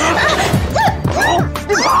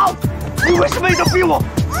你跑！你为什么一定要逼我？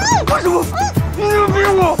为什么？你要逼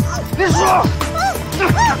我？你说！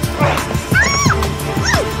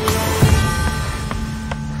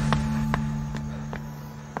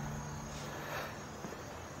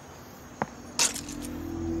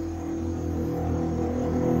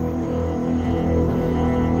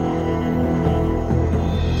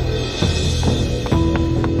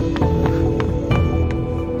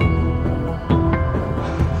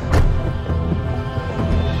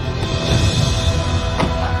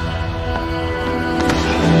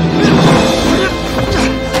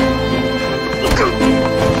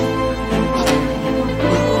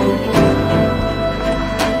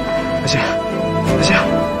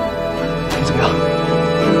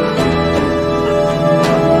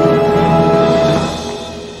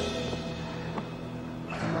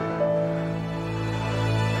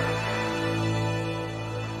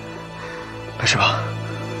没事吧？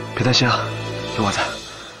别担心啊，有我在。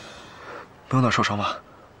没有哪受伤吧？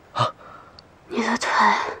啊？你的腿。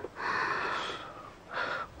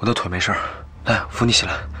我的腿没事，来，扶你起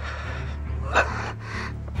来。来，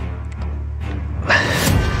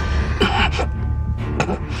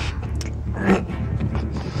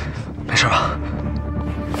没事吧？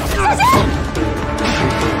小心！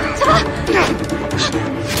小白！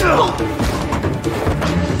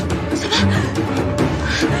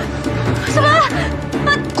小白！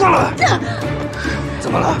过来！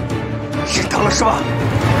怎么了？心疼了是吧？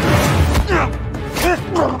小白！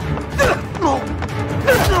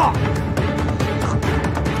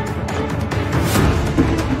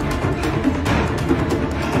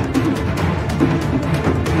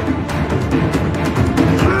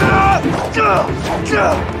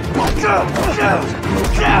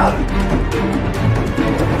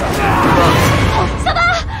小白！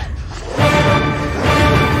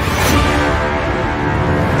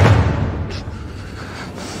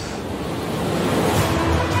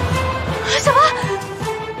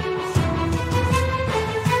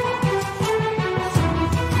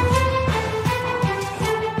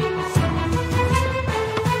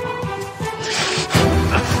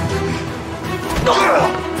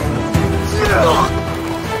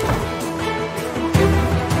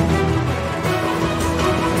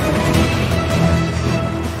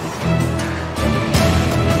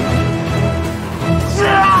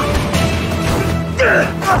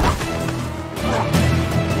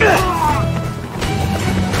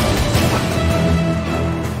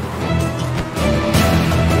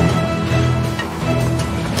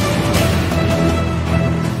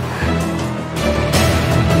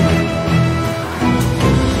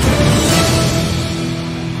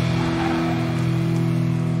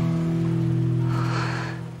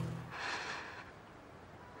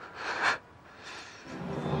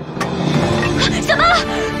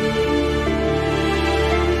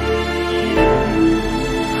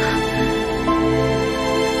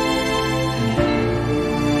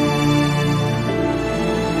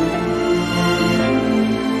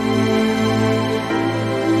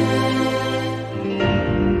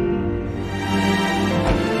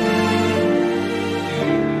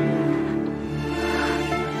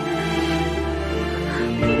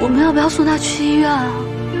要送他去医院啊？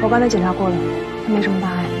我刚才检查过了，他没什么大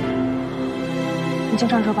碍。你先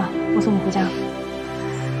上车吧，我送你回家。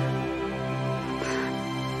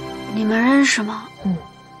你们认识吗？嗯，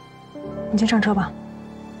你先上车吧。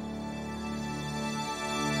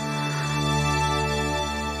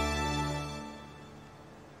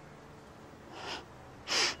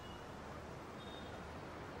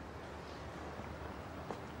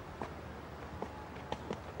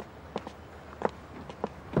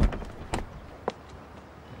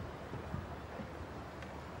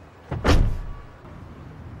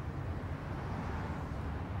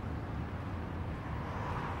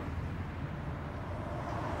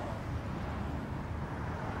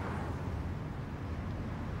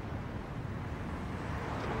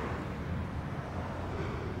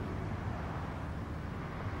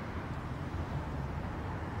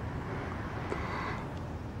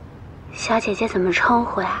小姐姐怎么称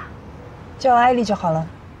呼呀？叫我艾丽就好了。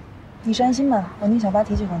你是安心吧？我听小八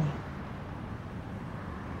提起过你。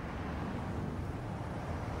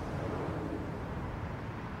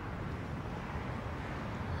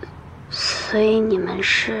所以你们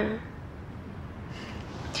是？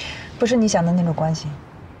不是你想的那种关系。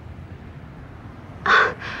啊，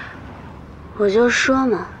我就说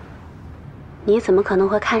嘛，你怎么可能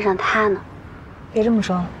会看上他呢？别这么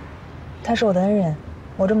说，他是我的恩人。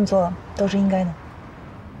我这么做都是应该的。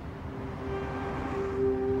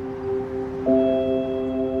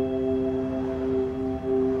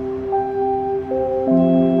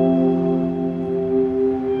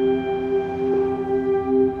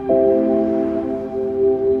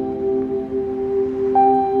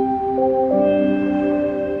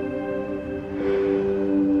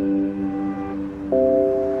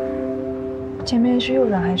前面是右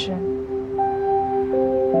转还是？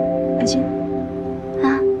安心。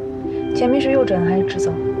前面是右转还是直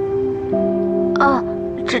走？哦，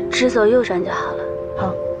直走右转就好了。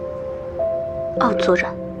好。哦，左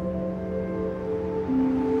转。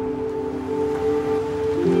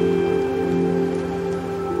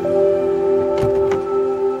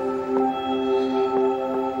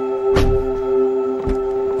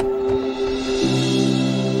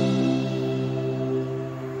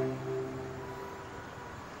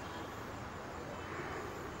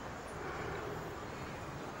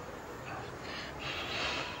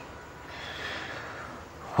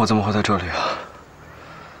我怎么会在这里啊？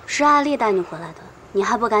是阿丽带你回来的，你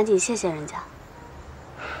还不赶紧谢谢人家？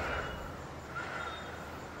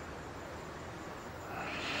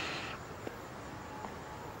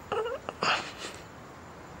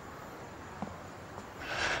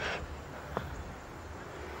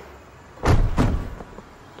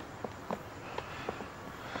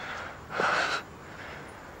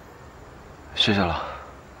谢谢了。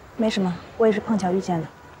没什么，我也是碰巧遇见的。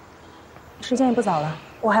时间也不早了。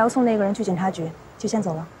我还要送那个人去警察局，就先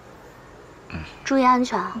走了。注意安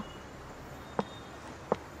全啊！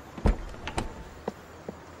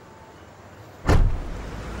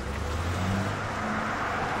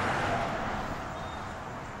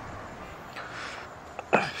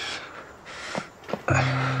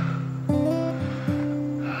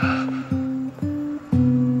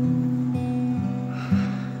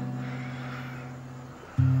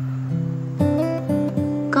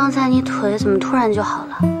刚才你腿怎么突然就好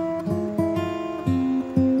了？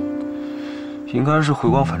应该是回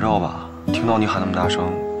光返照吧。听到你喊那么大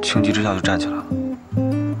声，情急之下就站起来了。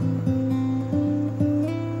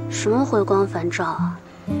什么回光返照啊？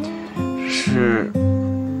是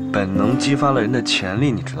本能激发了人的潜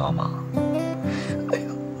力，你知道吗？哎呀，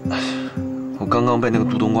我刚刚被那个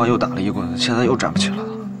杜冬瓜又打了一棍，现在又站不起来了。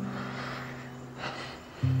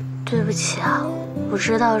对不起啊，我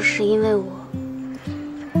知道是因为我。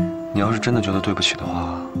你要是真的觉得对不起的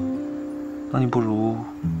话，那你不如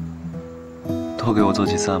多给我做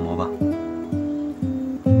几次按摩吧。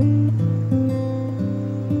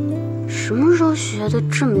什么时候学的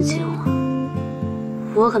这么精了？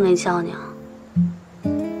我可没教你啊。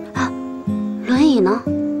啊，轮椅呢？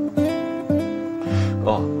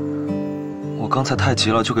哦，我刚才太急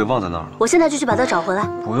了，就给忘在那儿了。我现在就去把它找回来。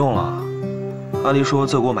不用了，阿丽说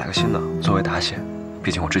再给我买个新的，作为答谢，毕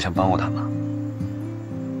竟我之前帮过他嘛。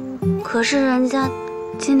可是人家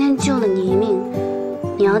今天救了你一命，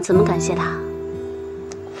你要怎么感谢他？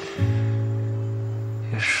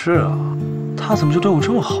也是啊，他怎么就对我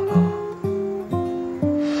这么好呢？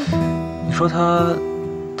你说他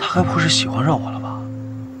该不是喜欢上我了吧？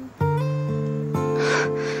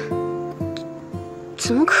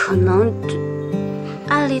怎么可能？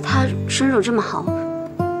阿丽她身手这么好，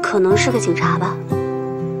可能是个警察吧？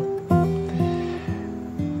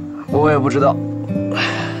我也不知道。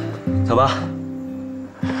走吧，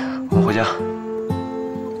我们回家。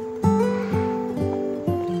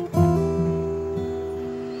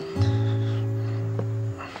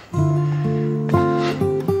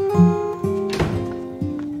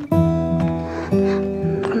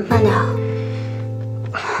慢点。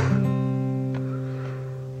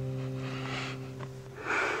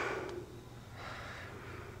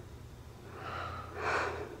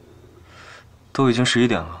都已经11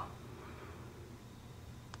点了。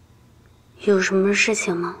有什么事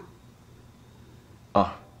情吗？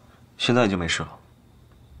啊，现在已经没事了。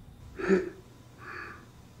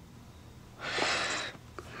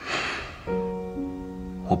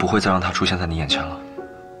我不会再让他出现在你眼前了。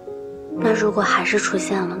那如果还是出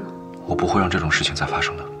现了呢？我不会让这种事情再发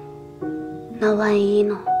生的。那万一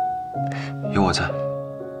呢？有我在。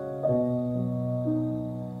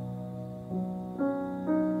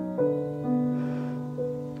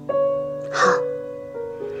好，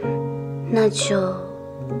那就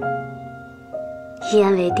一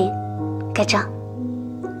言为定，盖章。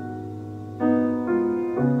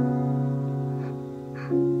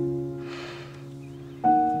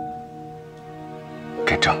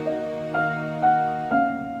盖章。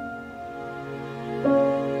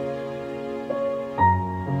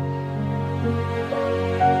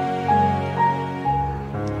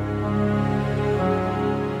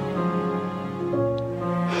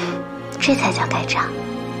这才叫盖章。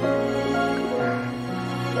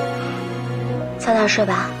早点睡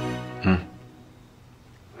吧。嗯。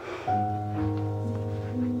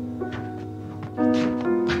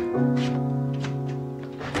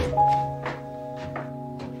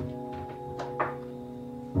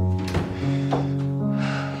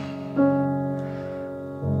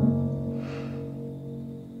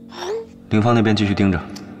警方那边继续盯着，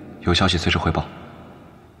有消息随时汇报。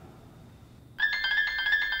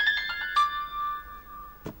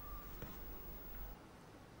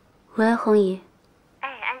喂，红姨。哎，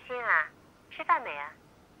安心啊，吃饭没啊？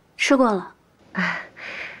吃过了。啊，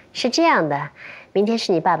是这样的，明天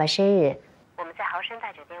是你爸爸生日，我们在豪生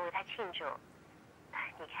大酒店为他庆祝。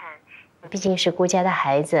你看，你毕竟是顾家的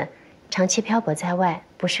孩子，长期漂泊在外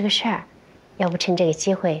不是个事儿，要不趁这个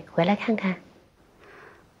机会回来看看？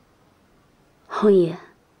红姨，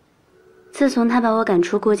自从他把我赶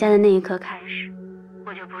出顾家的那一刻开始，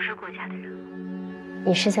我就不是顾家的人了。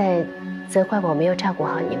你是在责怪我没有照顾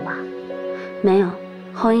好你吗？没有，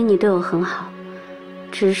红姨，你对我很好，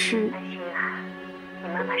只是……安心啊，你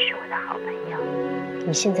妈妈是我的好朋友，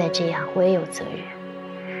你现在这样我也有责任，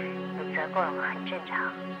你责怪我很正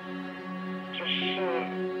常，只是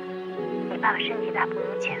你爸爸身体大不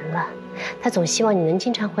如前了，他总希望你能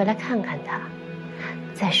经常回来看看他。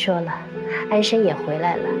再说了，安生也回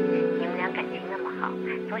来了，你们俩感情那么好，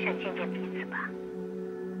总想见见彼此吧。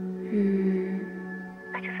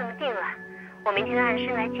那就这么定了。我明天让安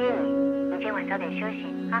生来接你，你今晚早点休息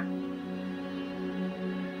啊。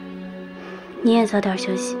你也早点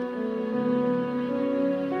休息。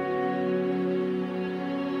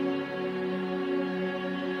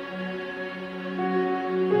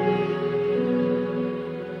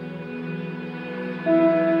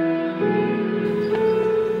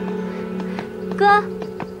哥，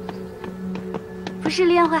不是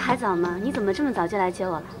离宴会还早吗？你怎么这么早就来接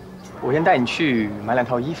我了？我先带你去买2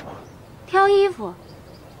套衣服。挑衣服，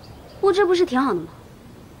物质不是挺好的吗？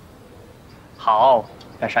好，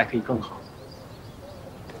但是还可以更好。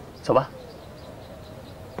走吧。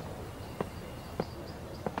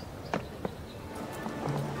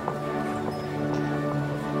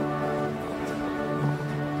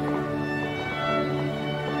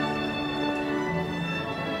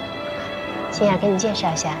欣雅，给你介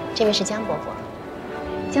绍一下，这位是江伯伯。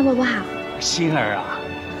江伯伯好。欣儿啊，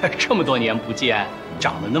这么多年不见，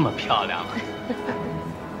长得那么漂亮。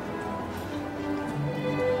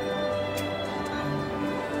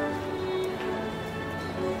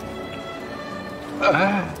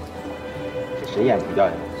哎，这谁眼皮掉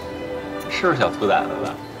下来？是不是小兔崽子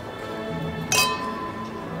的？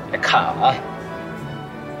来看啊！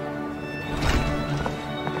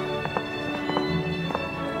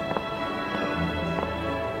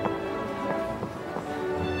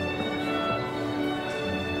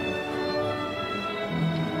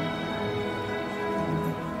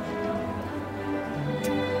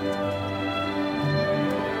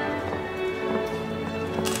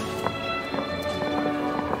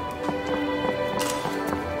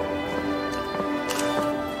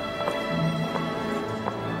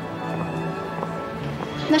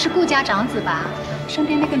那是顾家长子吧？身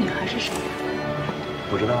边那个女孩是谁？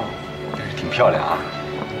不知道，但是挺漂亮啊。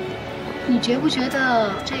你觉不觉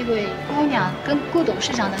得这位姑娘跟顾董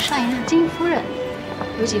事长的上一任金夫人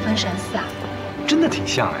有几分神似啊？真的挺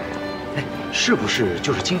像哎。哎，是不是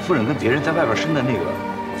就是金夫人跟别人在外边生的那个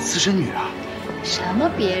私生女啊？什么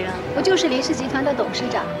别人？不就是林氏集团的董事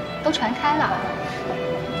长？都传开了。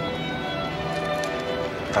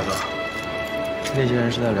大哥，那些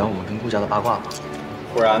人是在聊我们跟顾家的八卦吗？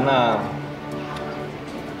不然呢？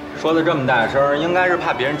说的这么大声，应该是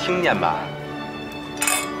怕别人听见吧？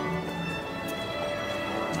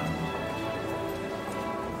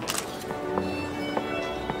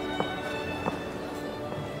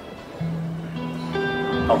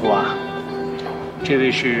老顾啊，这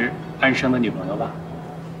位是安生的女朋友吧？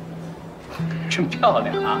真漂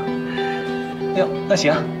亮啊！哎呦，那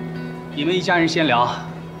行，你们一家人先聊，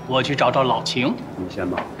我去找找老秦。你先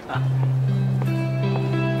吧。啊。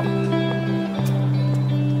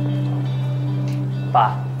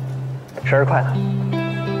爸，生日快乐！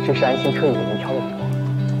这是安心特意给您挑的礼物。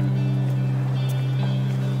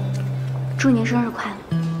祝您生日快乐！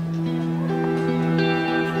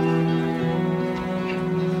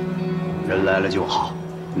人来了就好，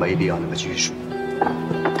没必要那么拘束。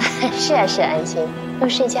是啊是啊，安心，都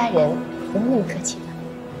是一家人，不用那么客气的。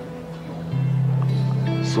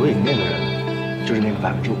所以那个人就是那个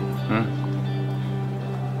5%。嗯。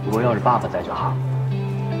如果要是爸爸在就好。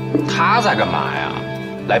他在干嘛呀？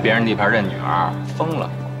来别人地盘认女儿，疯了！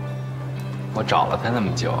我找了他那么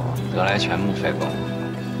久，得来全不费工。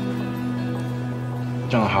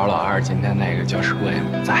正好老二今天那个教师会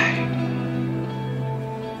不在。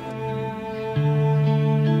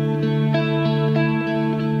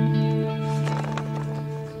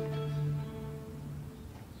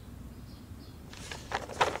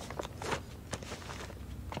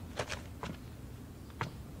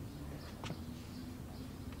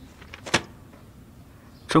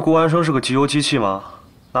这顾安生是个集邮机器吗？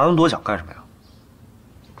拿那么多奖干什么呀？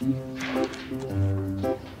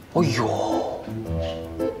哎呦，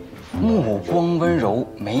目光温柔，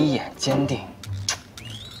眉眼坚定，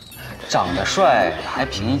长得帅还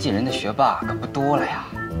平易近人的学霸可不多了呀。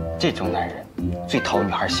这种男人最讨女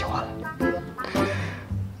孩喜欢了。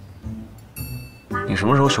你什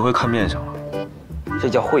么时候学会看面相了？这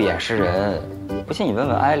叫慧眼识人。不信你问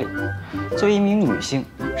问艾莉，作为一名女性，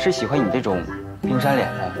是喜欢你这种冰山脸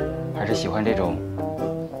的，还是喜欢这种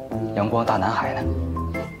阳光大男孩呢？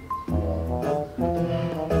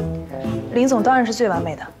林总当然是最完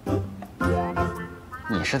美的。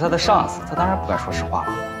你是他的上司，他当然不敢说实话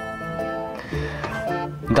了。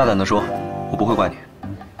你大胆地说，我不会怪你。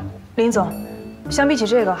林总，相比起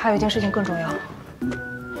这个，还有一件事情更重要。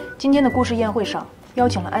今天的故事宴会上邀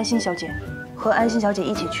请了安心小姐，和安心小姐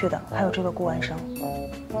一起去的还有这个顾安生。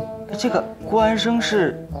这个顾安生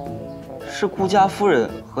是顾家夫人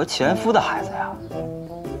和前夫的孩子呀，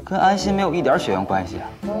跟安心没有一点血缘关系啊！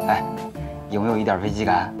哎，有没有一点危机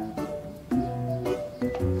感？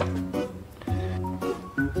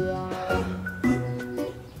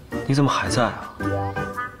你怎么还在啊？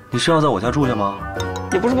你是要在我家住下吗？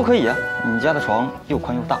也不是不可以啊，你家的床又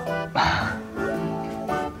宽又大。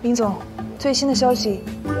林总，最新的消息，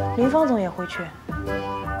林芳总也会去。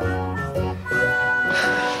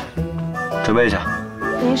准备一下。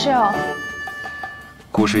您是要？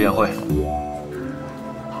故事宴会。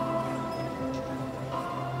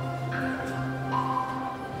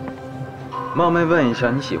冒昧问一下，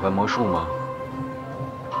你喜欢魔术吗？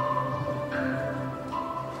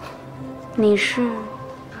你是？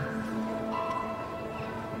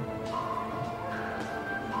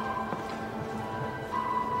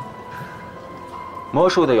魔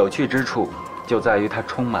术的有趣之处就在于它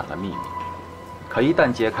充满了秘密，可一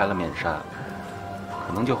旦揭开了面纱，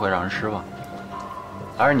可能就会让人失望。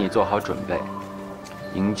而你做好准备，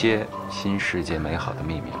迎接新世界美好的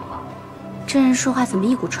秘密了吗？这人说话怎么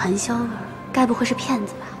一股传销味儿？该不会是骗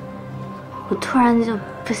子吧？我突然就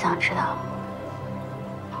不想知道了。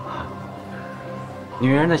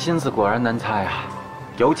女人的心思果然难猜啊，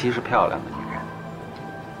尤其是漂亮的女人。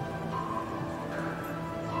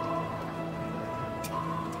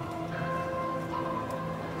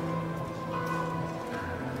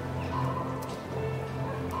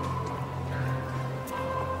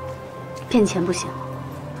骗钱不行。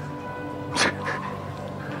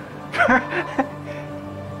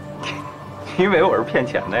你以为我是骗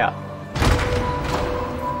钱的呀？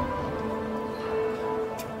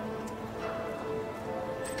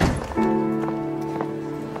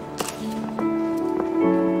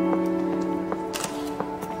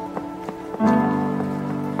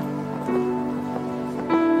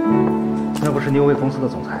那不是牛威公司的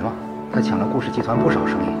总裁吗？他抢了顾氏集团不少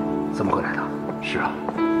生意，怎么会来的？是啊。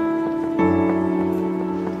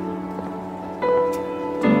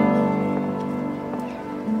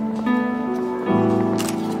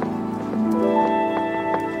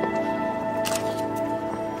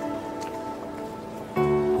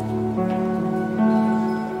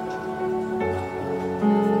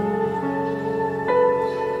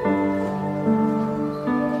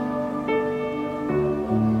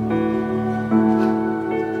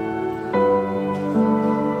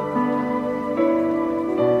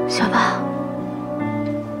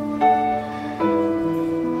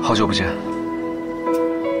好久不见。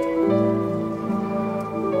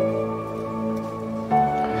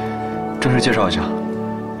正式介绍一下，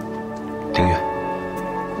凌月。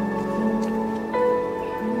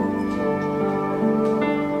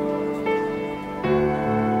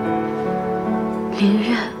凌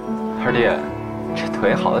月，二弟，这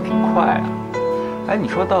腿好的挺快啊。哎，你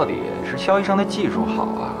说到底是肖医生的技术好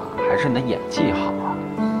啊，还是你的演技好啊？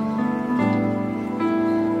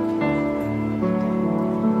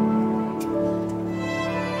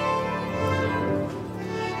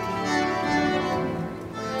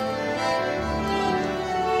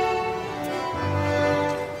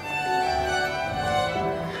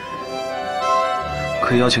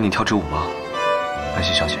 可以邀请你跳支舞吗，安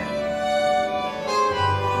心小姐？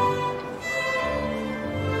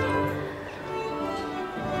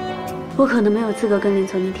我可能没有资格跟林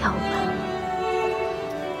总你跳舞吧。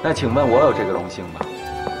那请问我有这个荣幸吗？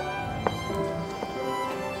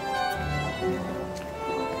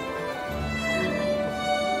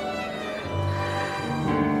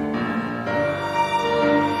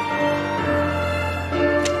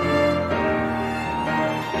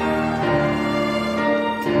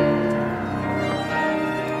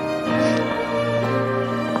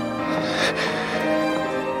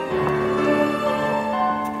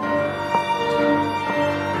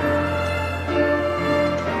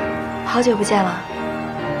好久不见了，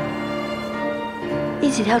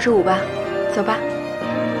一起跳支舞吧，走吧。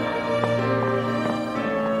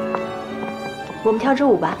我们跳支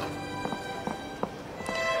舞吧，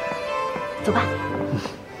走吧。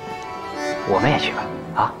我们也去吧，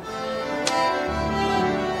啊。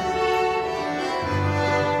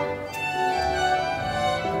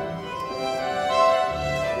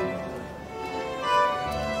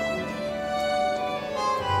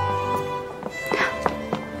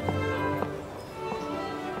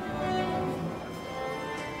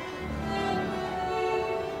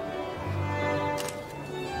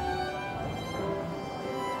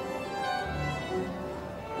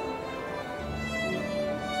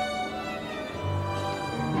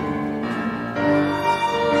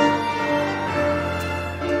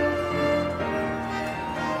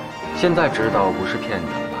 现在知道不是骗你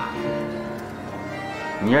了吧？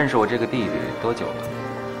你认识我这个弟弟多久了？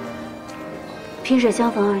萍水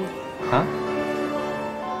相逢而已。啊？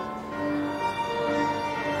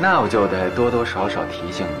那我就得多多少少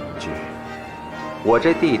提醒你一句，我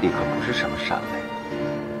这弟弟可不是什么善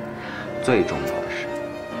类。最重要的是，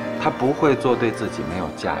他不会做对自己没有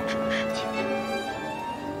价值的事情。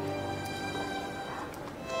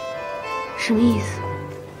什么意思？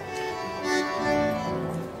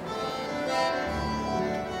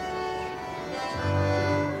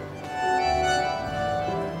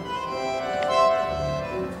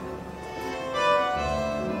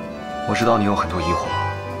 我知道你有很多疑惑，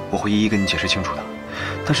我会一一跟你解释清楚的。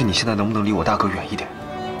但是你现在能不能离我大哥远一点？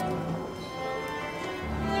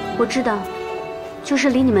我知道，就是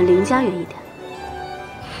离你们林家远一点。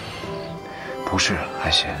不是，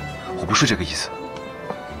安心，我不是这个意思。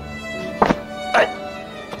哎，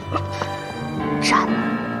傻子。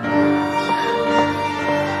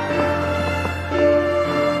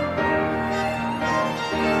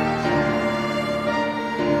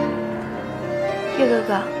岳哥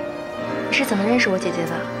哥。 你是怎么认识我姐姐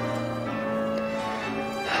的？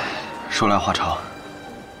说来话长。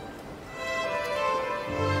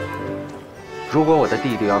如果我的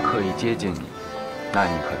弟弟要刻意接近你，那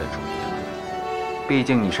你可得注意了，毕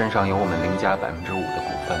竟你身上有我们林家5%的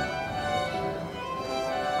股份。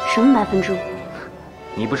什么5%？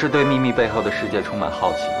你不是对秘密背后的世界充满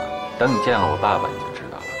好奇吗？等你见了我爸爸，你就知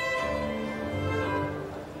道了。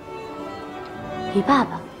你爸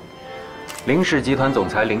爸？林氏集团总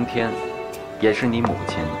裁林天。 也是你母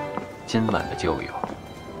亲今晚的旧友。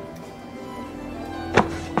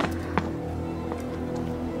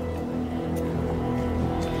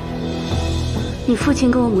你父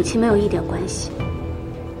亲跟我母亲没有一点关系。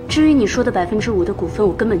至于你说的5%的股份，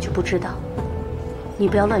我根本就不知道。你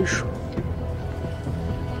不要乱说。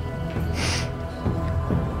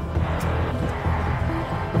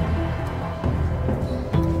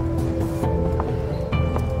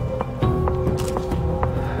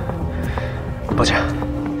抱歉。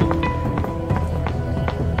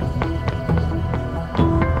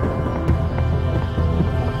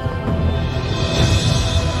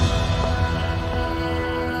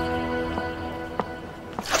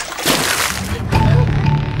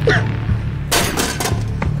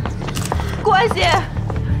顾安心，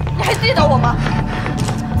你还记得我吗？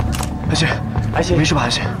安心，安心，没事吧？安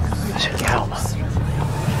心，安心，你还好吗？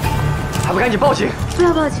还不赶紧报警！不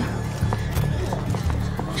要报警。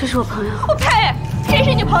这是我朋友。我呸！谁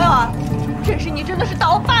是你朋友啊？认识你真的是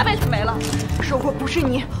大我8辈子没了。如果不是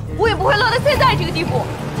你，我也不会落到现在这个地步。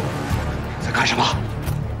在干什么？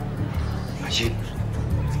安心，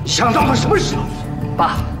你想到了什么时候？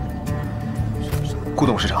爸，顾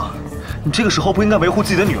董事长，你这个时候不应该维护自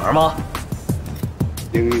己的女儿吗？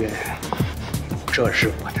凌月，这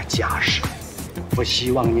是我的家事，我希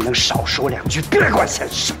望你能少说2句，别管闲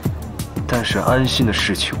事。但是安心的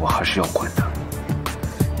事情我还是要管的。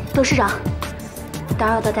董事长，打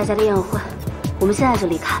扰到大家的宴会，我们现在就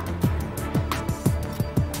离开。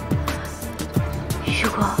雨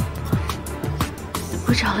果，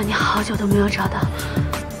我找了你好久都没有找到，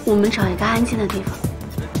我们找一个安静的地方，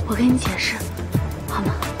我跟你解释，好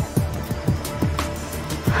吗？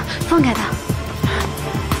放开他。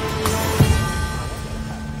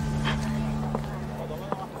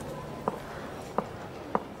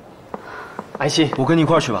安心，我跟你一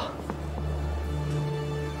块儿去吧。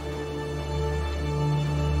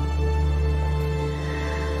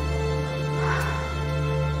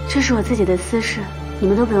这是我自己的私事，你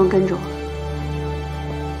们都不用跟着我。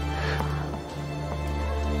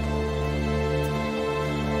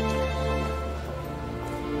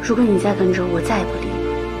如果你再跟着我，我再也不理你。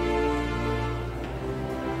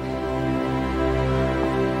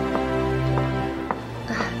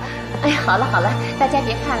哎呀，好了好了，大家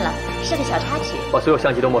别看了，是个小插曲。把所有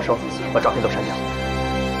相机都没收，把照片都删掉。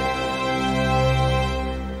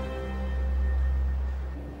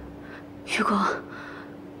雨果，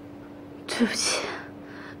对不起，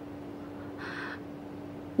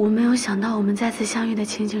我没有想到我们再次相遇的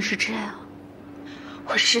情景是这样。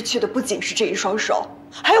我失去的不仅是这一双手，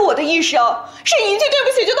还有我的一生，是一句对不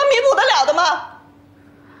起就能弥补得了的吗？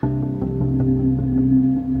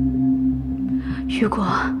雨果，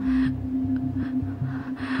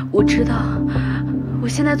我知道我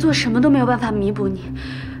现在做什么都没有办法弥补你，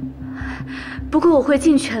不过我会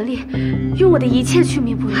尽全力，用我的一切去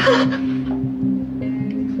弥补你。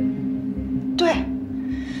对，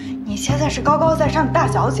你现在是高高在上的大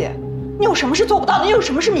小姐，你有什么是做不到的？你有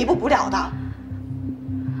什么是弥补不了的？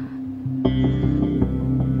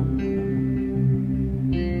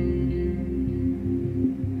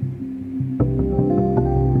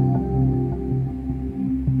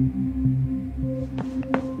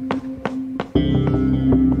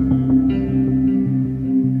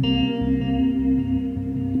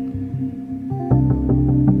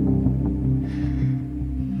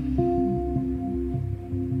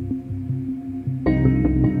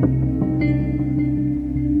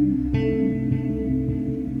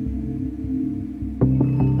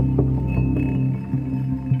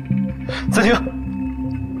暂停，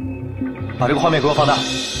把这个画面给我放大。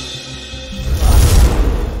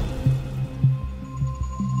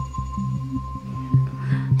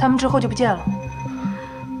他们之后就不见了。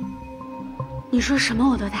你说什么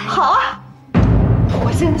我都答应。好啊，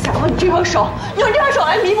我现在想要你这双手，用这双手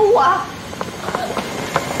来弥补我啊！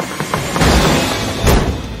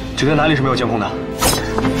这边哪里是没有监控的？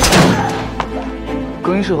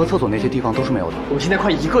更衣室和厕所那些地方都是没有的。我现在快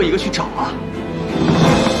一个一个去找啊！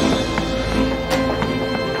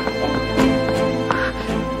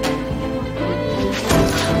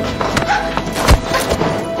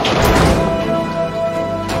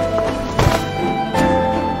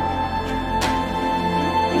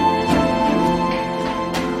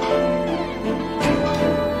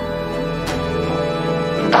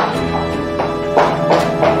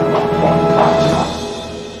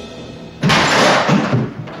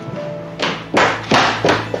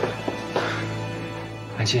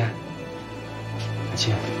安心，安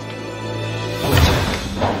心，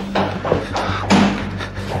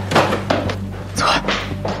走。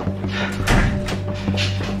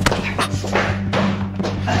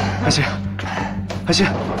安心，安心，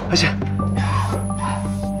安心。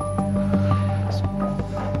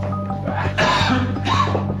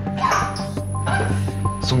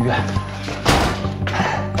松月。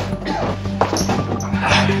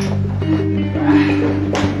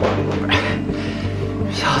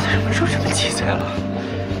要的什么时候这么急才了？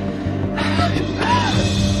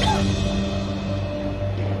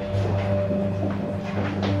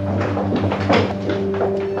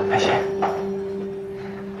安心，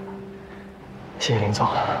谢谢林总，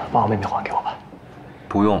把我妹妹还给我吧。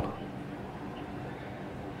不用了。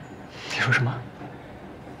你说什么？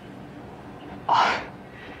啊，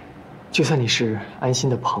就算你是安心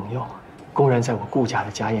的朋友，公然在我顾家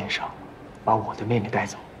的家宴上把我的妹妹带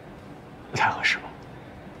走，不太合适吧？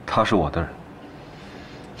他是我的人。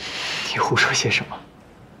你胡说些什么？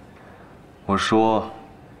我说，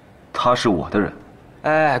他是我的人。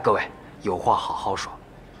哎，各位，有话好好说。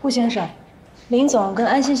顾先生，林总跟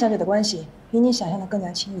安心小姐的关系比你想象的更加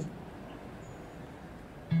亲密。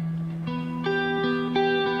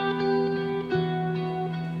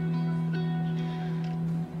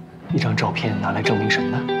一张照片拿来证明什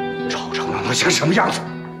么呢？赵成让他像什么样子？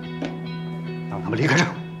让他们离开这。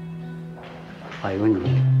还有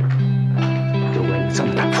你，就为你这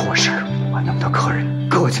么点破事儿，把那么多客人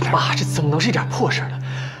搁进来。爸，这怎么能是一点破事呢？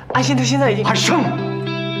安心她现在已经……安生。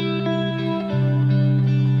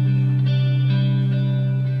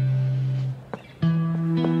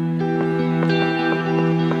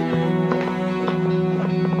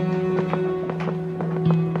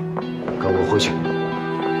 回去。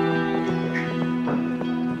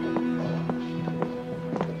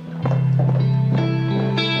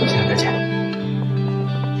现在再见。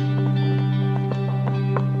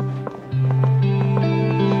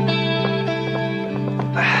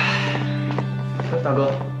大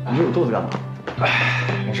哥，你有肚子干嘛？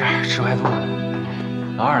没事，吃坏肚子。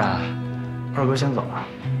老二呢？二哥先走了。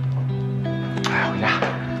回家。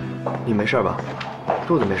你没事吧？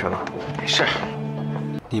肚子没事吧？没事。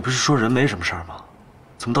 你不是说人没什么事儿吗？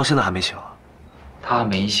怎么到现在还没醒啊？他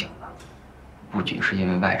没醒呢，不仅是因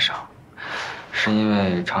为外伤，是因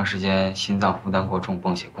为长时间心脏负担过重，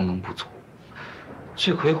泵血功能不足。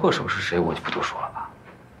罪魁祸首是谁，我就不多说了吧。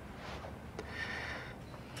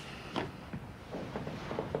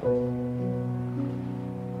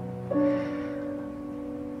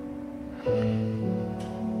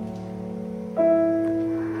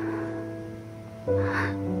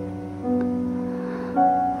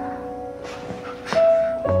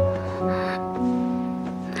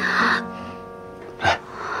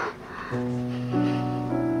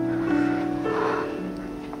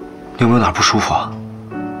你有没有哪儿不舒服啊？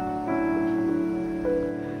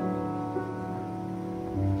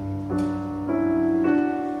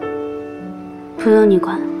不用你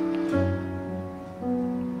管。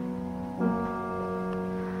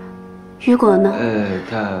雨果呢？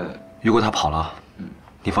雨果他跑了。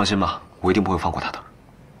你放心吧，我一定不会放过他的。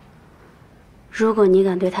如果你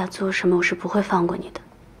敢对他做什么，我是不会放过你的。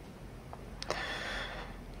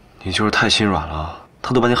你就是太心软了，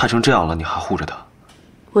他都把你害成这样了，你还护着他。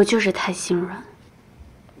 我就是太心软。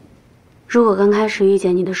如果刚开始遇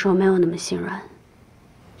见你的时候没有那么心软，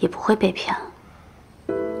也不会被骗了。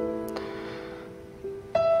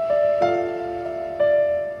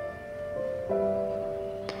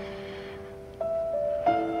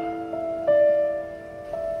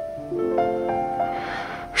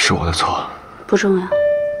是我的错。不重要。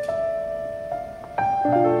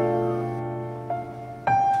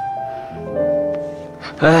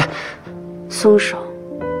哎，松手。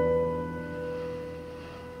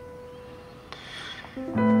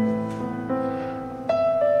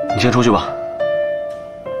 你先出去吧。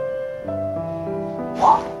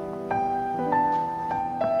我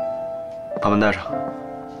把门带上。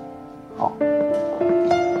好。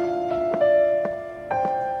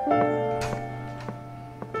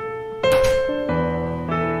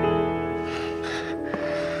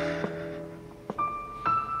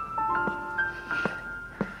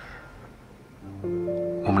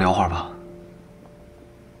我们聊会儿吧。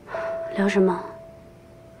聊什么？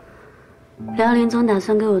 聊林总打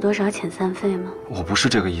算给我多少遣散费吗？我不是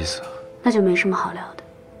这个意思。那就没什么好聊的。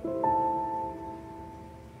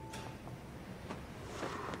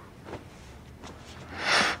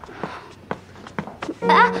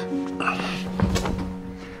啊！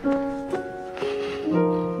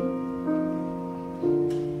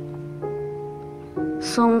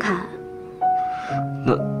松开。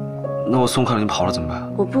那我松开了，你跑了怎么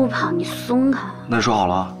办？我不跑，你松开。那你说好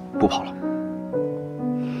了，不跑了。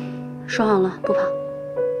 说好了不跑，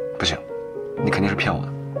不行，你肯定是骗我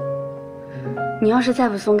的。你要是再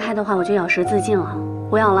不松开的话，我就咬舌自尽了。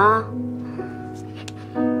我咬了啊！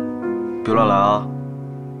别乱来啊！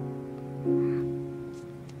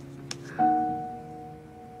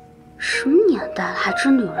什么年代了，还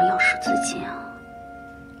真的有人咬舌自尽啊？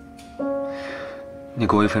你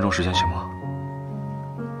给我1分钟时间行吗？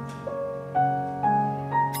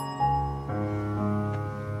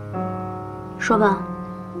说吧。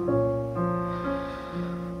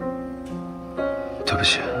 对不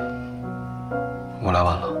起，我来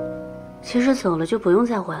晚了。其实走了就不用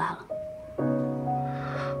再回来了。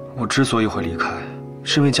我之所以会离开，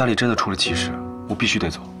是因为家里真的出了急事，我必须得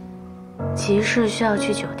走。急事需要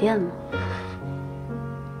去酒店吗？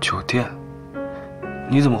酒店？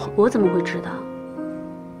你怎么会？我怎么会知道？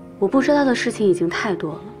我不知道的事情已经太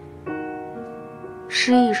多了。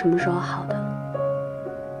失忆什么时候好的？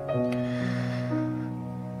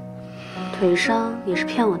腿伤也是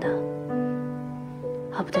骗我的。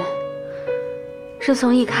哦，不对，是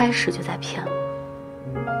从一开始就在骗我。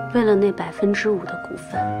为了那5%的股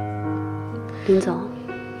份，林总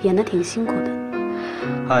演得挺辛苦的。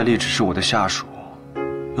艾丽只是我的下属，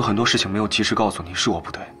有很多事情没有及时告诉你，是我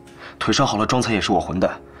不对。腿伤好了，装残也是我混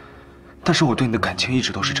蛋。但是我对你的感情一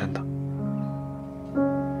直都是真的。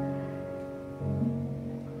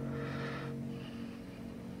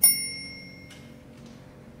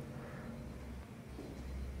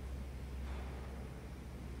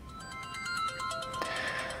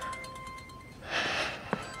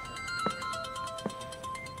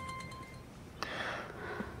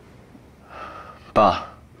爸，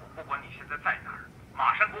不管你现在在哪儿，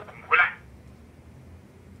马上给我滚回来！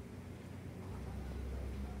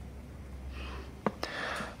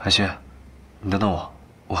安心，你等等我，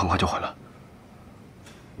我很快就回来。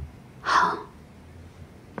好。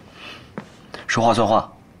说话算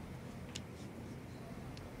话。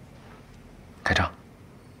开账。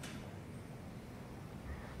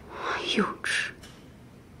幼稚。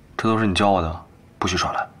这都是你教我的，不许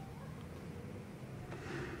耍赖。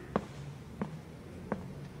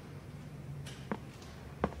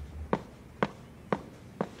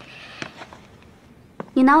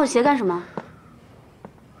你拿我鞋干什么？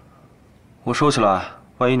我收起来，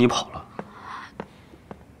万一你跑了。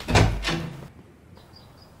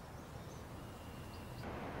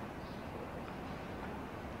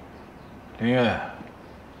林月，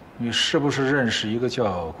你是不是认识一个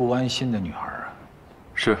叫顾安心的女孩啊？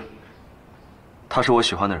是。她是我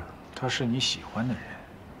喜欢的人。她是你喜欢的人。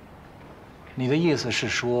你的意思是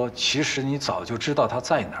说，其实你早就知道她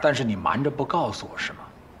在哪儿，但是你瞒着不告诉我，是吗？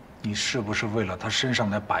你是不是为了她身上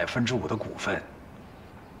那5%的股份？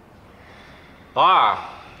老二，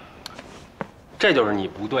这就是你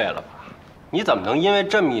不对了吧？你怎么能因为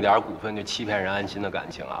这么一点股份就欺骗人安心的感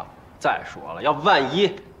情啊？再说了，要万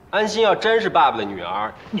一安心要真是爸爸的女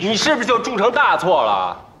儿，你是不是就铸成大错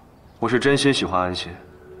了？我是真心喜欢安心，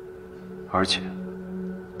而且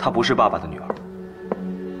她不是爸爸的女儿。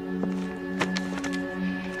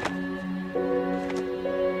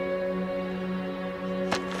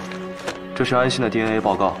这是安心的 DNA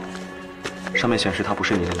报告，上面显示她不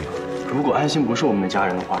是你的女儿。如果安心不是我们的家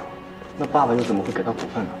人的话，那爸爸又怎么会给她股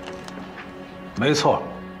份呢？没错，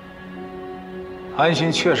安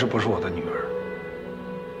心确实不是我的女儿。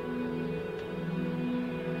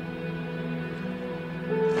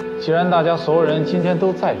既然大家所有人今天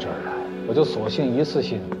都在这儿来，我就索性一次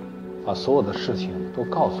性把所有的事情都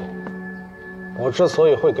告诉你。我之所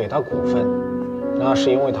以会给她股份，那是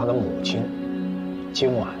因为她的母亲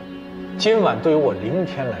今晚对于我林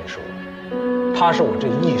天来说，她是我这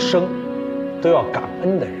一生都要感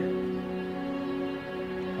恩的人。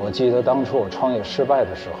我记得当初我创业失败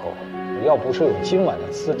的时候，要不是有今晚的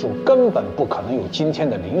资助，根本不可能有今天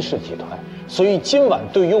的林氏集团。所以今晚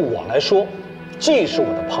对于我来说，既是我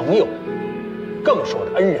的朋友，更是我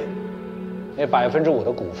的恩人。那5%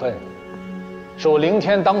的股份，是我林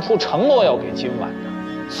天当初承诺要给今晚的。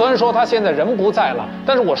虽然说他现在人不在了，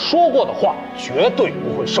但是我说过的话绝对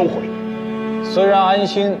不会收回。虽然安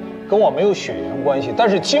心跟我没有血缘关系，但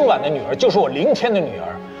是今晚的女儿就是我林天的女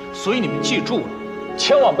儿，所以你们记住了，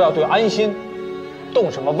千万不要对安心动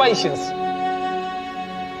什么歪心思。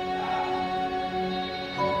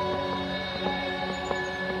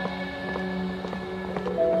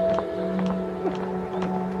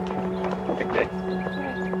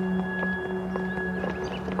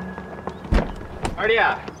二弟，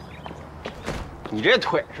你这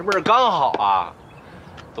腿是不是刚好啊？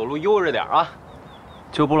走路悠着点啊！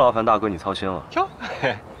就不劳烦大哥你操心了。哟，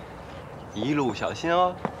一路小心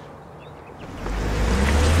哦。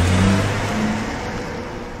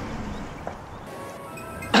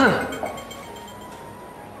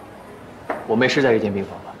我没事在这间病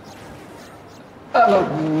房吧？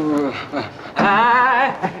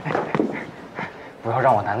不要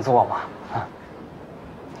让我难做嘛！啊！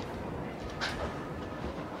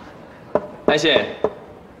安心，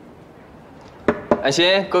安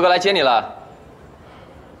心，哥哥来接你了。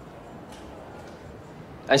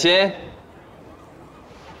安心，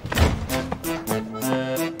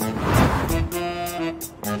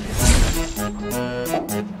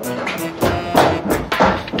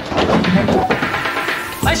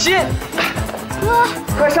安心，哥，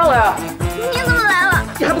快上来啊！你怎么来了？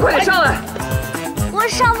你还不快点上来！我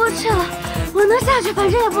上不去了，我能下去，反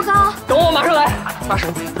正也不高。等我，马上来。把手。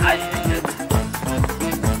哎。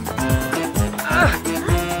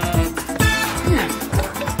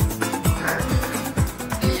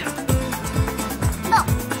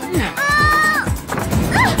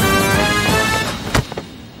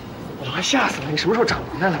我都快吓死了！你什么时候长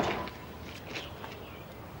能耐了？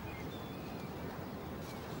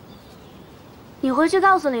你回去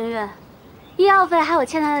告诉林月，医药费还有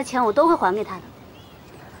欠他的钱，我都会还给他的。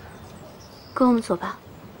跟我们走吧。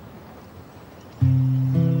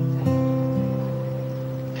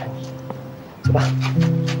走吧。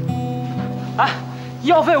哎，医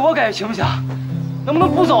药费我给行不行？能不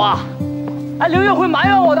能不走啊？哎，刘月会埋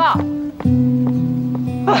怨我的。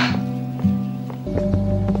哎。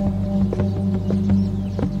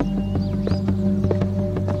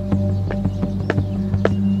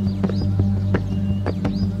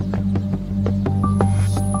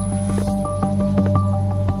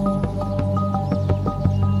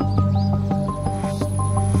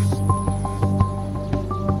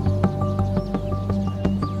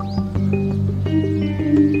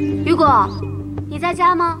 雨果，你在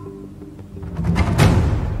家吗？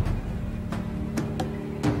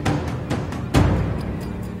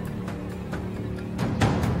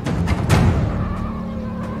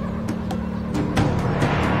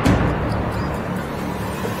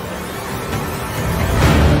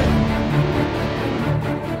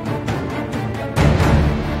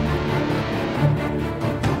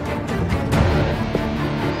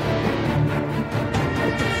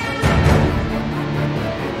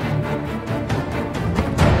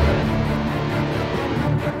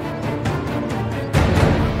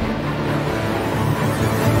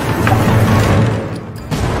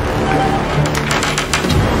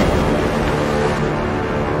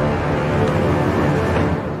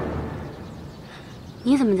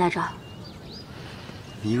你怎么在这儿？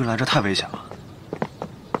你一个人来这太危险了。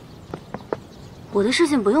我的事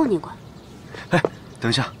情不用你管。哎，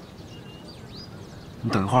等一下，你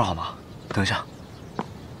等一会儿好吗？等一下。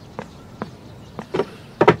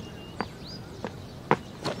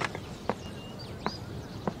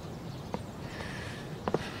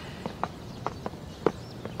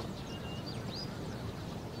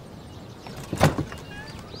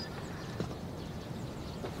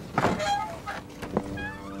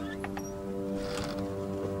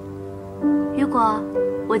雨果，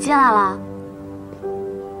我进来了。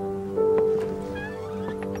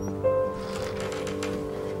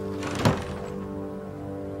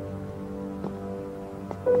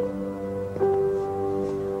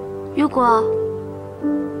雨果，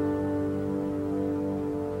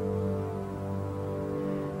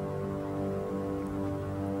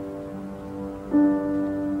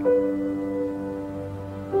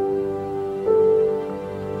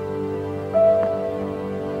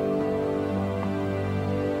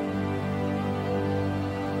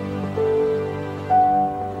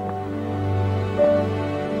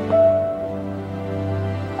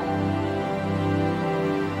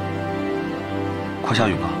快下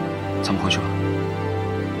雨了，咱们回去吧。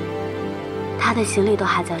他的行李都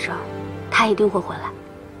还在这儿，他一定会回来。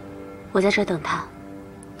我在这儿等他。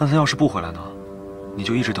那他要是不回来呢？你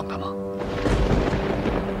就一直等他吗？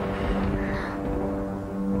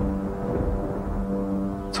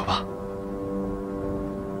走吧。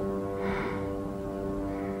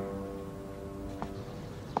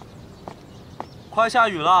快下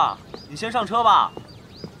雨了，你先上车吧。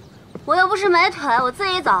我又不是没腿，我自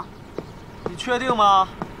己走。你确定吗？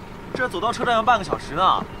这走到车站要半个小时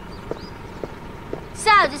呢。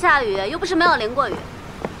下雨就下雨，又不是没有淋过雨。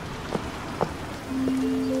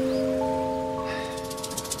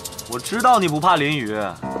我知道你不怕淋雨，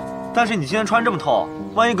但是你今天穿这么透，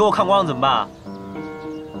万一给我看光了怎么办？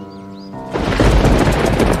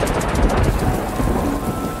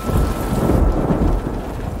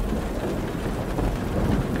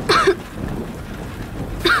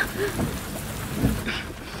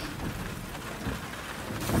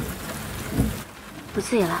我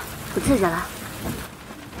自己来，我自己来。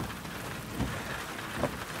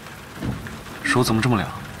手怎么这么凉？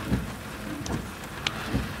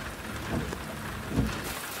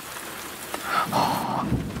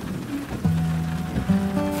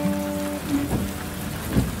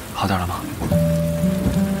好点了吗？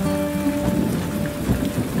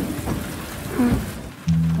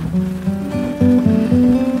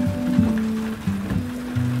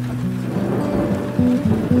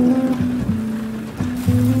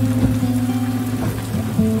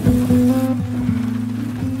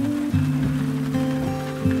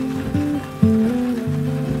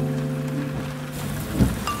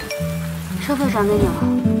车费转给你了。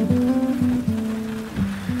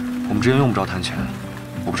我们之间用不着谈钱，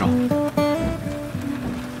我不收。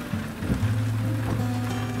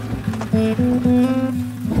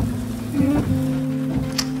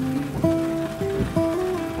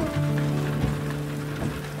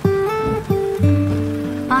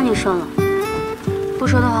帮你收了，不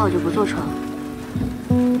收的话我就不坐车了。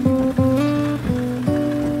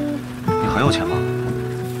你很有钱吗？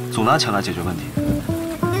总拿钱来解决问题。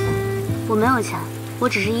我没有钱，我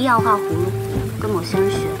只是依样画葫芦，跟某些人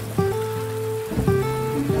学的。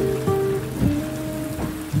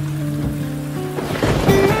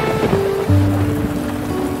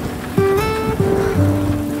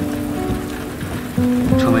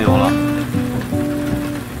车没油了，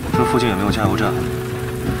这附近也没有加油站。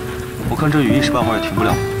我看这雨一时半会儿也停不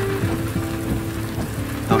了。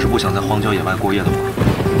要是不想在荒郊野外过夜的话，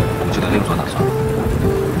我们就得另做打算。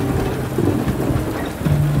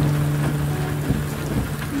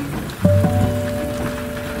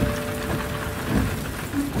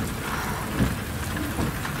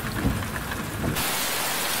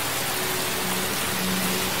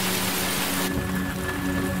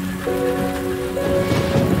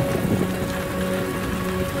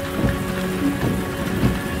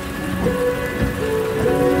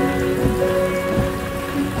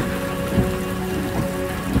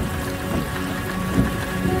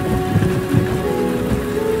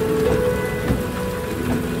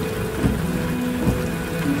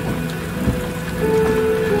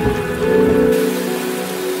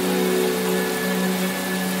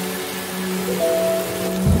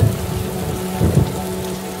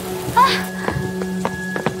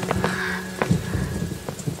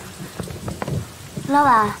 老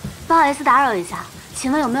板，不好意思打扰一下，请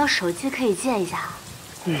问有没有手机可以借一下？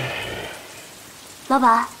老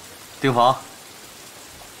板，订房。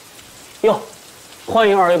哟，欢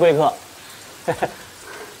迎二位贵客。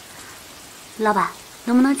老板，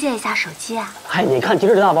能不能借一下手机啊？哎，你看今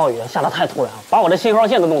儿这大暴雨下得太突然了，把我这信号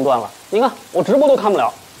线都弄断了。你看我直播都看不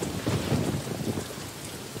了。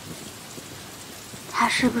他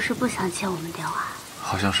是不是不想接我们电话？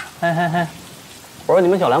好像是。嘿，我说你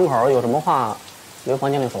们小两口有什么话？ 留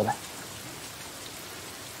房间里说呗。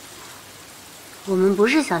我们不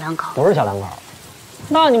是小两口，不是小两口，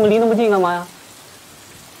那你们离那么近干嘛呀？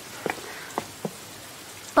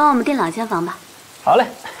帮我们订2间房吧。好嘞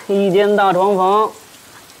，1间大床房。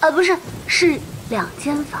不是，是2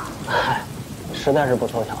间房。哎，实在是不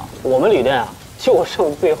凑巧，我们旅店啊就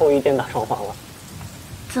剩最后1间大床房了。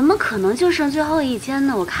怎么可能就剩最后1间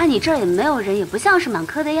呢？我看你这儿也没有人，也不像是满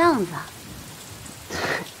客的样子啊。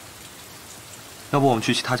 要不我们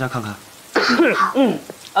去其他家看看？好，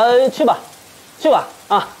去吧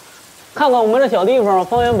啊，看看我们这小地方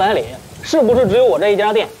方圆百里是不是只有我这一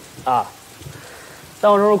家店啊？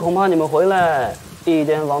到时候恐怕你们回来1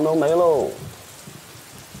间房都没喽。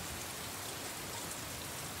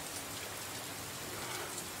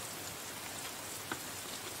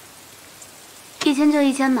1间就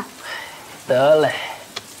1间吧。得嘞。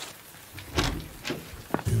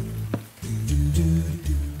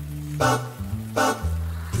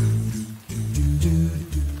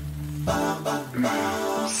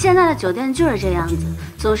 现在的酒店就是这样子，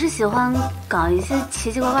总是喜欢搞一些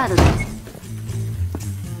奇奇怪怪的东西。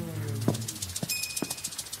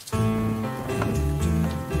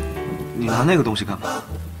你拿那个东西干嘛？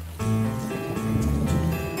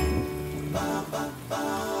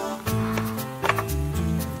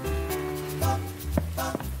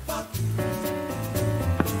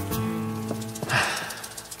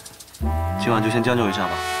今晚就先将就一下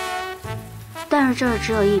吧。但是这儿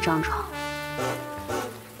只有1张床。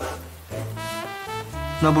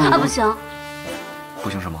 那不如不行，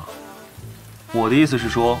不行什么？我的意思是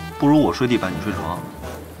说，不如我睡地板，你睡床。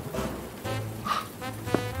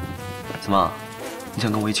怎么，你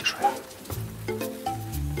想跟我一起睡？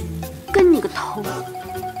跟你个头！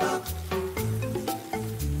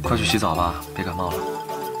快去洗澡吧，别感冒了。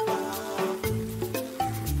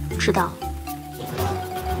知道。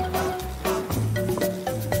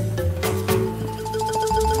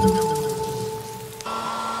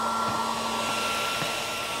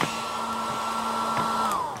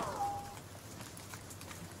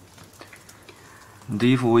 你的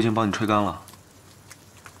衣服我已经帮你吹干了，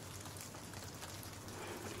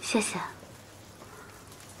谢谢。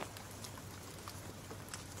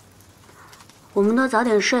我们都早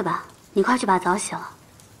点睡吧，你快去把澡洗了。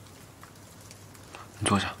你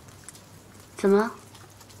坐下。怎么了？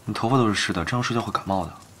你头发都是湿的，这样睡觉会感冒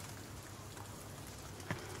的。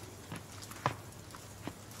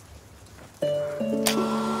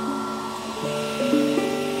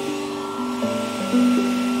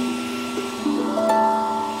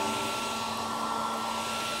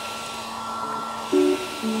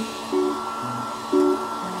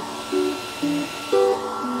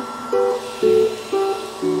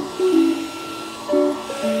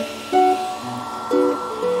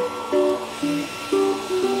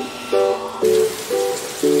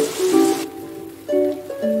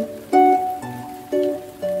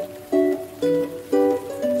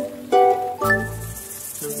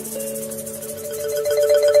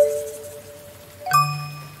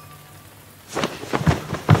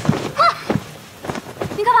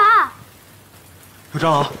蟑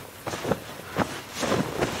螂。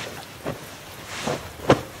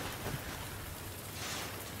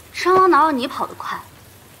蟑螂哪有你跑得快？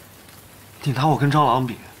你拿我跟蟑螂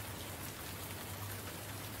比？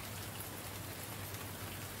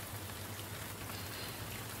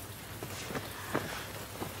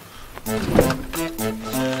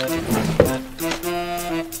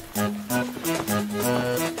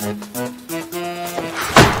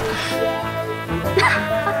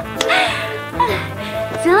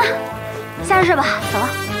行了，下去睡吧，走了。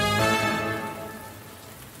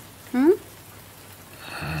嗯？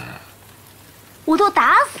我都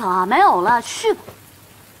打死了，没有了，去吧。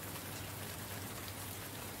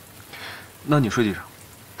那你睡地上。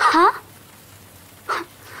啊？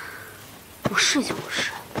我睡就我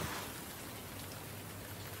睡。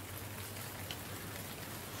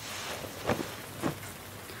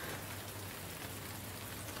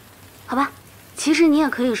好吧，其实你也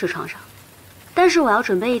可以睡床上，但是我要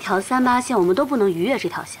准备一条38线，我们都不能逾越这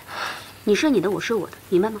条线。你睡你的，我睡我的，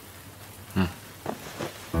明白吗？嗯。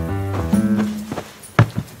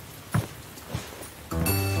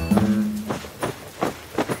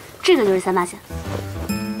这个就是38线，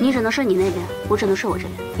你只能睡你那边，我只能睡我这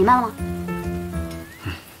边，明白了吗？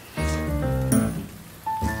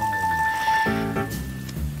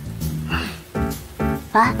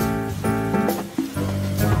晚安。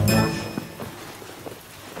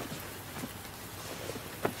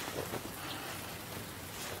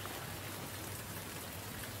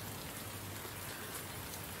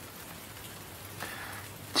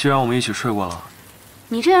既然我们一起睡过了，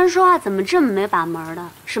你这人说话怎么这么没把门的？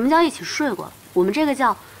什么叫一起睡过了？我们这个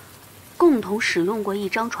叫共同使用过一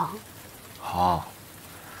张床。好，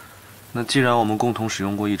那既然我们共同使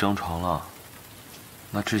用过一张床了，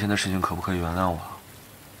那之前的事情可不可以原谅我？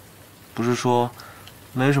不是说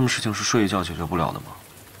没什么事情是睡一觉解决不了的吗？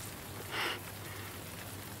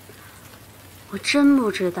我真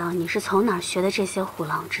不知道你是从哪儿学的这些虎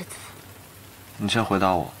狼之词。你先回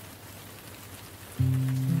答我。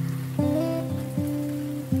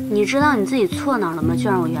你知道你自己错哪儿了吗？就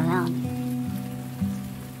让我原谅你。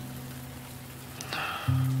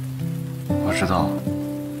我知道，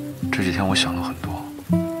这几天我想了很多。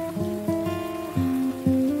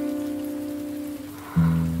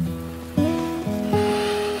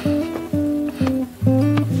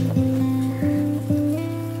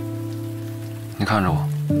你看着我。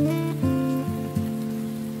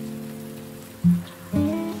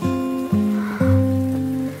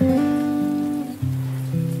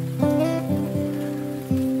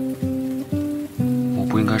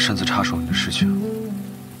擅自插手你的事情，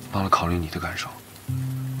忘了考虑你的感受。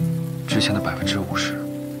之前的50%，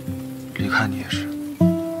离开你也是，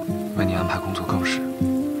为你安排工作更是。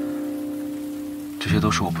这些都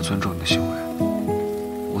是我不尊重你的行为。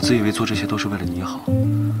我自以为做这些都是为了你好，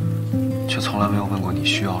却从来没有问过你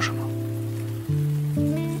需要什么。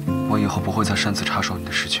我以后不会再擅自插手你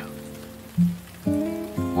的事情，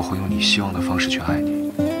我会用你希望的方式去爱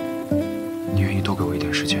你。你愿意多给我一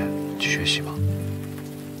点时间去学习吗？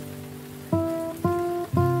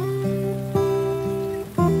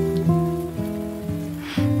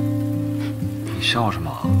笑什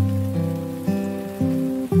么？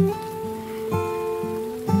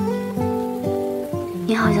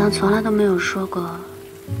你好像从来都没有说过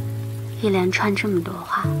一连串这么多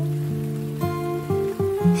话，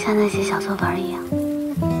像在写小作文一样。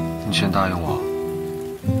你先答应我。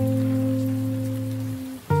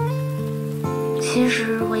其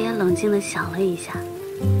实我也冷静地想了一下，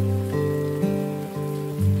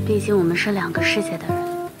毕竟我们是两个世界的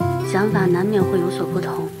人，想法难免会有所不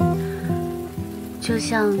同。就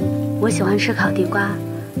像我喜欢吃烤地瓜，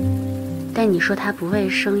但你说它不卫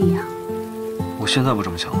生一样。我现在不这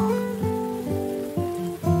么想了。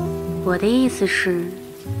我的意思是，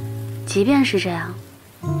即便是这样，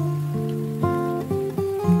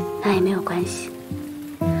那也没有关系。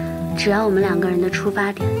只要我们两个人的出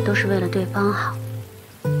发点都是为了对方好，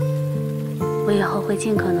我以后会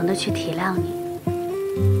尽可能的去体谅你。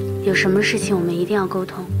有什么事情我们一定要沟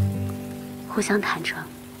通，互相坦诚，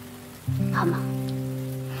好吗？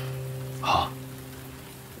好，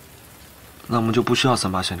那我们就不需要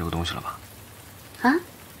38线这个东西了吧？啊？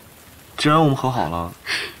既然我们和好了，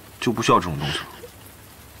就不需要这种东西了。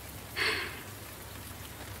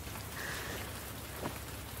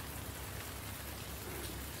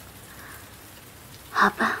好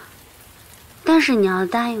吧，但是你要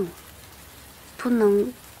答应我，不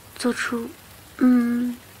能做出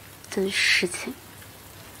的事情。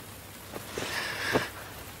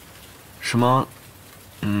什么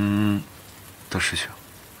的事情？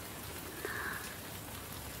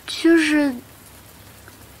就是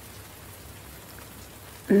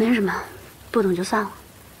没什么，不懂就算了。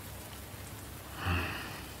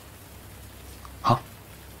好。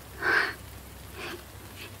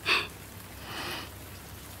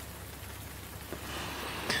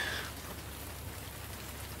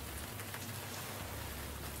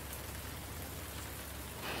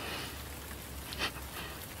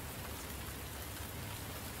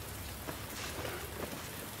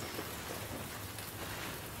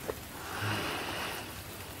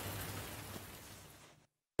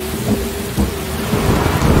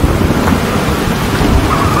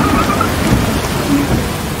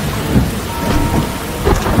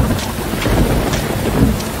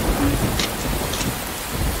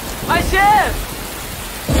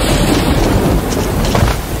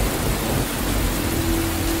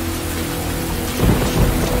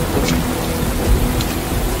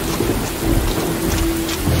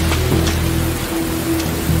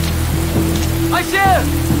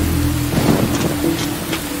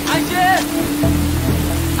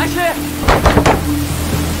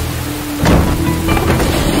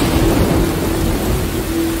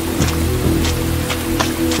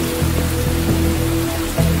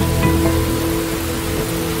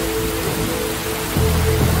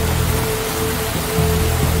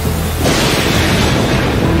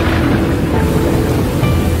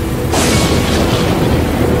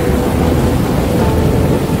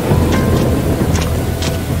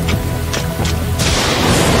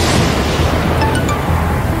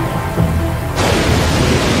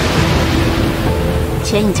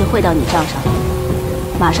钱已经汇到你账上了，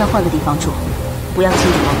马上换个地方住，不要轻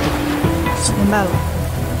举妄动。明白了。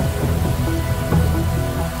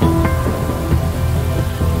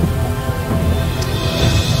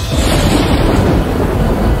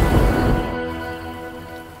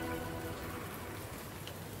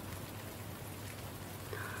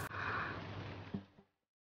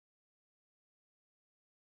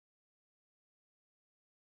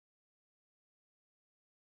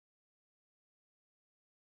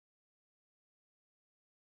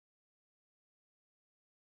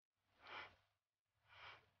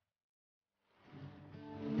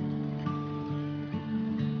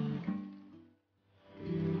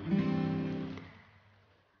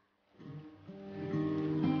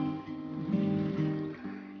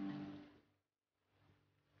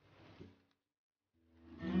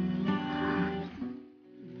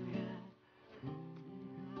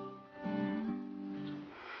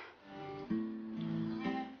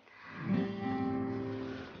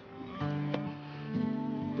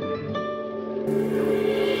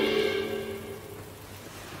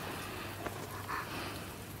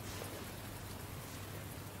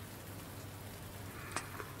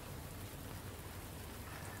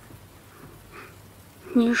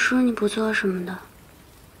你说你不做什么的？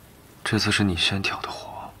这次是你先挑的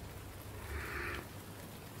火。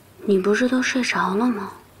你不是都睡着了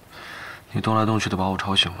吗？你动来动去的把我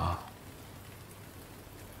吵醒了。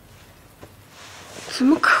怎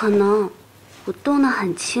么可能？我动得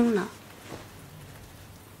很轻的。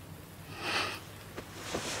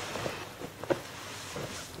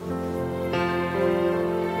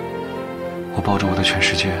我抱着我的全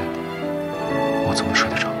世界，我怎么睡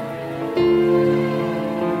得着？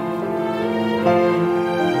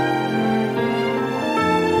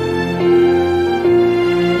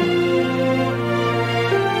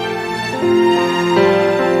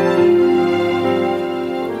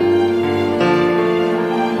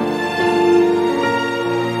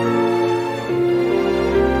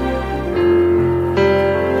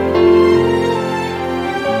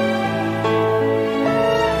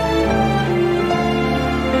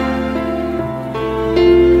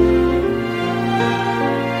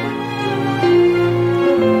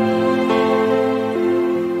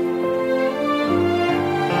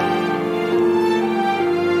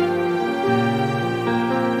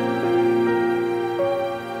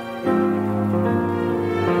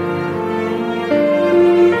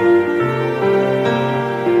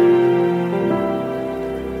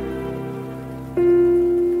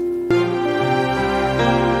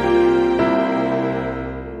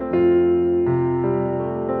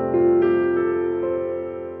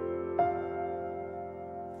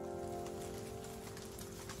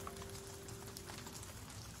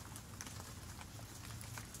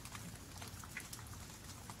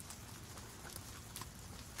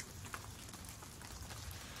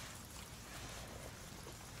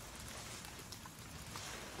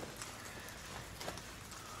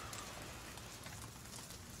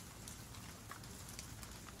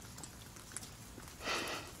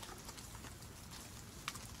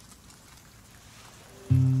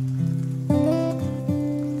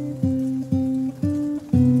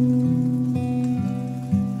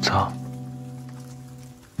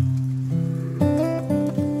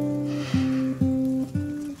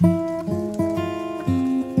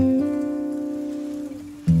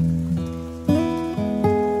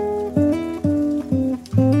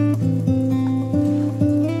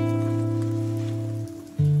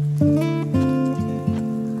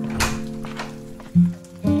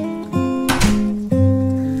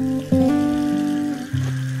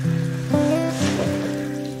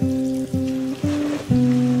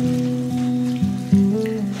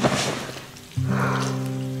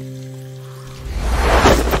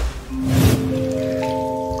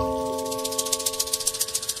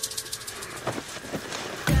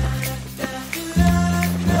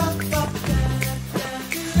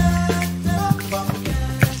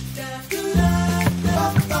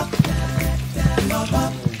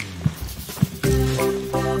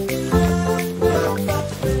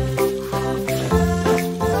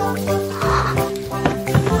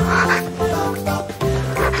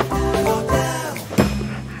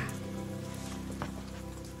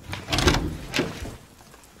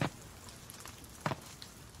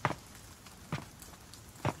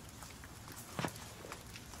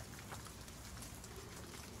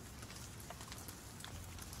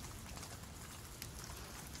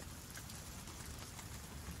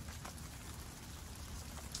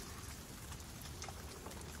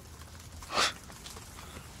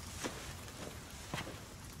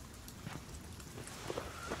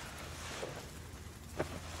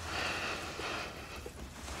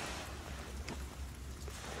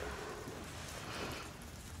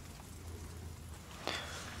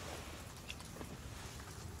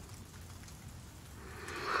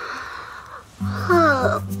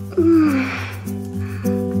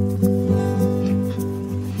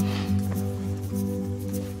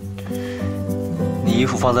衣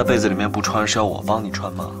服放在被子里面不穿，是要我帮你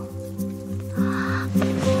穿吗？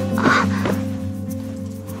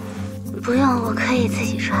不用，我可以自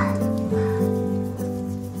己穿。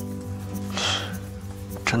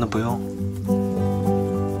真的不用？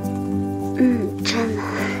嗯，真的。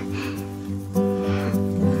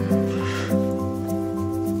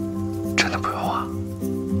真的不用啊？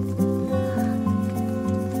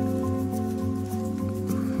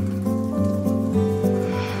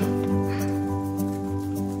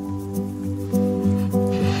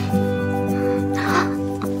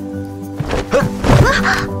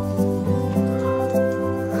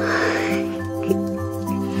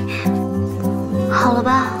好了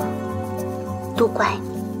吧，都怪你。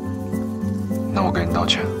那我给你道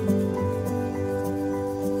歉。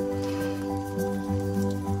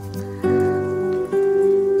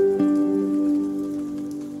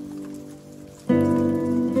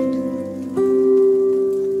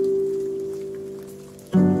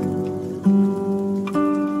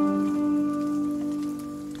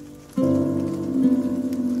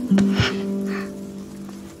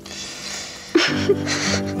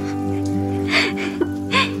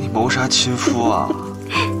你谋杀亲夫啊？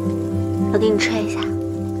我给你吹一下。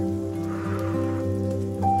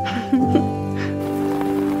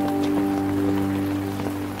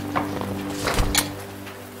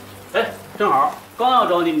哎，正好，刚要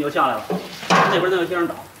找你，你就下来了。那边那个先生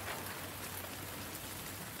找。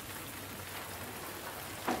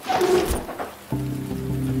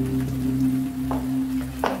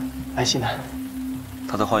安心呢？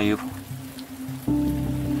他在换衣服。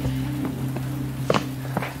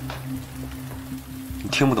你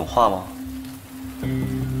听不懂话吗？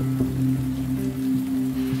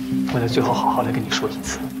我在最后好好的跟你说一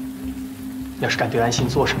次，要是敢对安心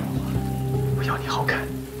做什么的话，我要你好看。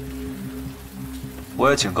我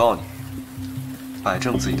也警告你，摆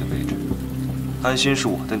正自己的位置。安心是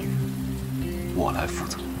我的女人，我来负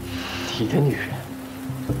责。你的女人，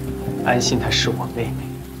安心她是我妹妹。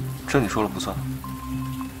这你说了不算。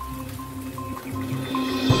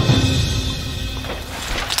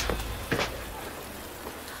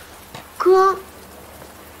哥，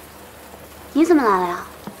你怎么来了呀？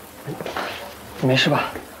你没事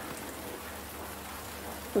吧？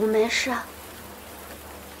我没事。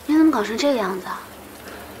你怎么搞成这个样子啊？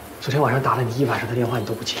昨天晚上打了你一晚上的电话，你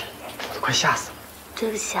都不接，我都快吓死了。对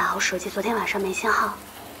不起啊，我手机昨天晚上没信号。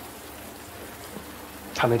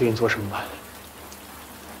他没对你做什么吧？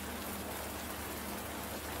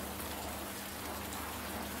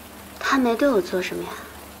他没对我做什么呀？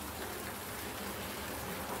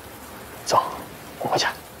走，我回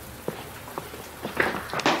家。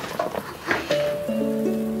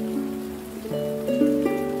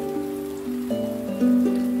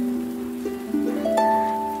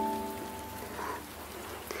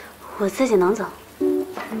我自己能走。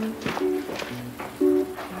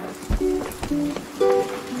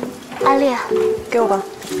艾丽，给我吧。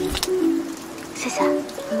谢谢。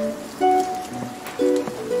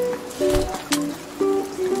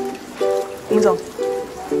林总。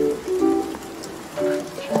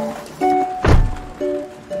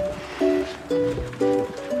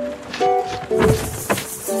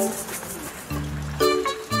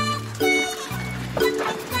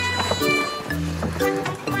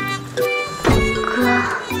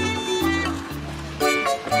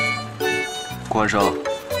关生，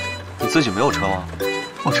你自己没有车吗？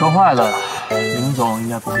我车坏了，林总应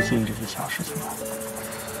该不会介意这些小事情吧？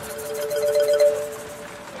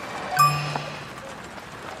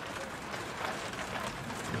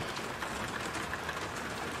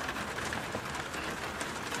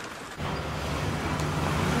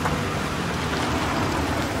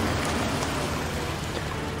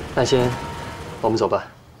安心，我们走吧。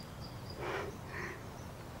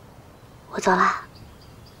我走啦。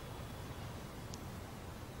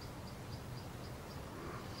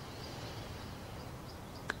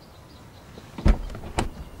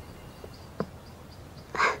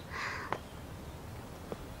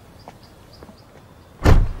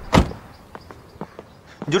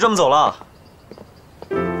你就这么走了？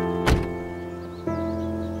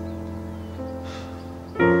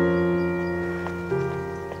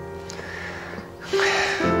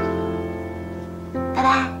拜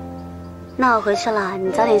拜，那我回去了，你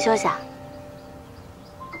早点休息啊。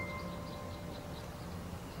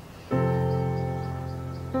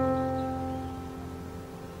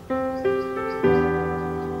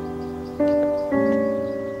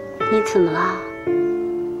你怎么了？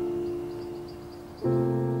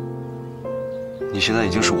你现在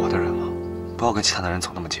已经是我的人了，不要跟其他男人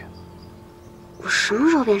走那么近。我什么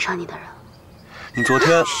时候变成你的人了？你昨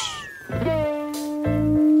天……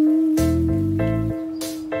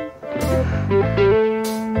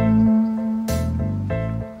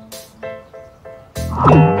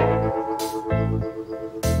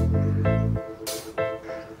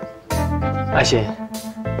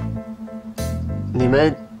你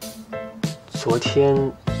们昨天，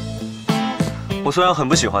我虽然很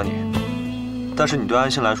不喜欢你，但是你对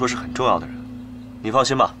安心来说是很重要的人。你放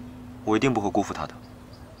心吧，我一定不会辜负她的。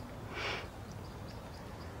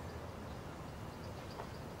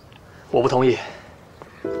我不同意。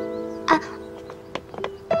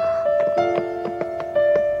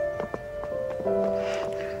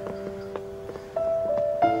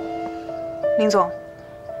林总，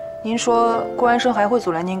您说顾安生还会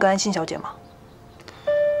阻拦您跟安心小姐吗？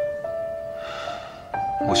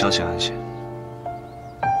我相信安心。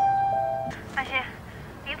安心，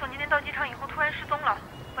林总今天到机场以后突然失踪了，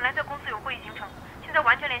本来在公司有会议行程，现在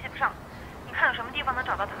完全联系不上。你看有什么地方能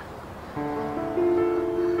找到他？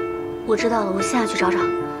我知道了，我现在去找找。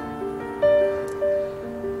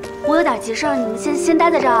我有点急事儿，你们先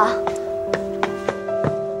待在这儿啊。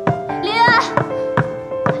林月，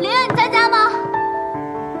林月，你在家吗？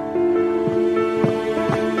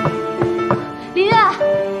林月。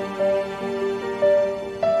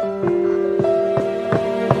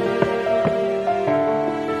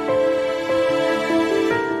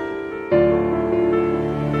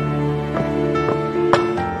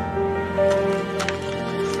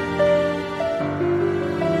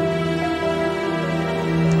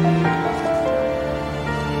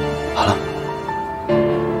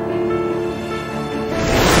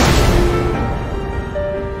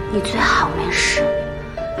你最好没事，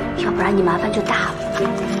要不然你麻烦就大了。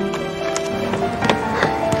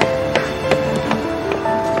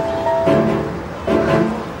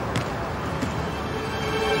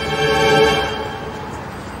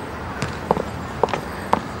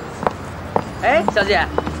哎，小姐，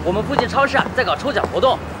我们附近超市啊在搞抽奖活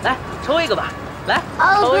动，来抽一个吧，来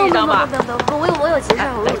抽一张吧。不，我有急事，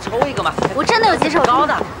来抽一个吧。我真的有急事，高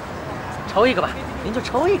的，抽一个吧，您就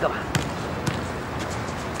抽一个吧。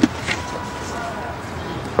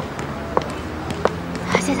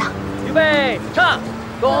谢谢。预备，唱！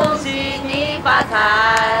恭喜你发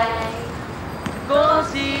财，恭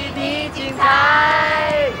喜你精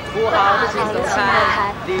彩，不好的心都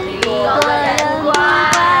开，利落的人乖。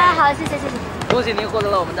好，谢谢。恭喜您获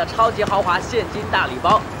得了我们的超级豪华现金大礼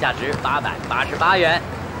包，价值888元，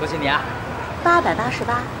恭喜你啊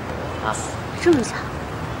！888啊，这么巧？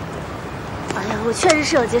哎呀，我确实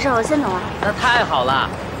是有急事，我先走了。那太好了，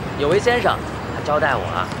有位先生他交代我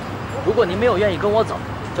啊，如果您没有愿意跟我走，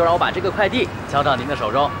就让我把这个快递交到您的手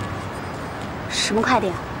中。什么快递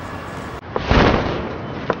啊？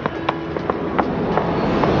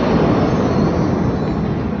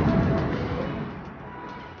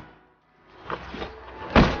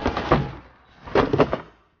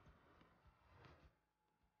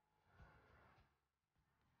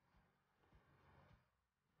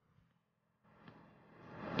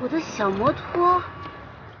我的小摩托。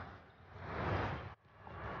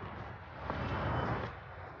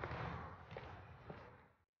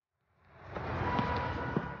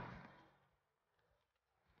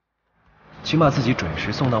请把自己准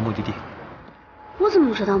时送到目的地。我怎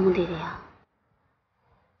么知道目的地啊？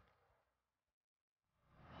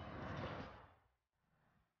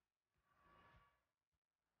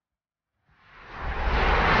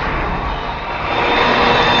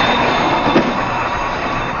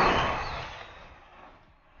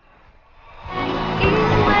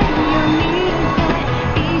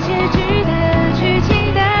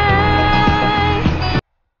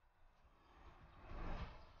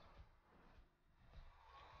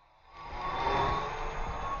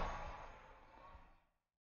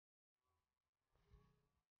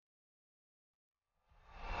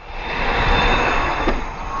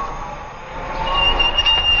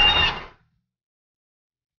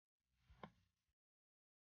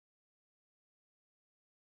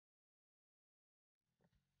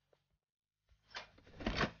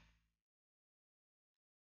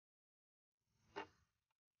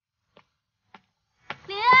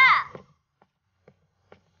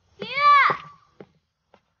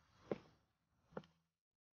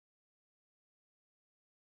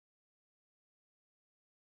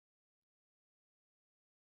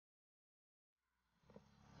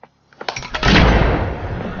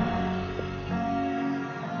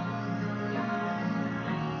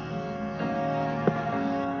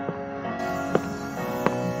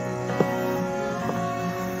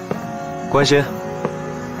关心，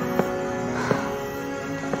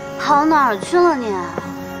跑哪儿去了你？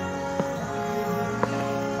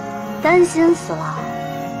担心死了。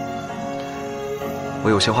我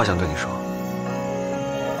有些话想对你说。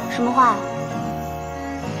什么话？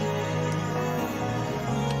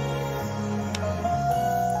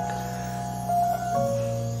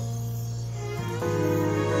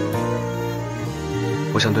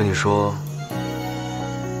我想对你说，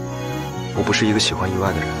我不是一个喜欢意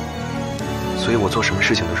外的人，所以我做什么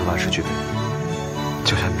事情都是万事俱备。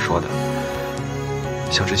就像你说的，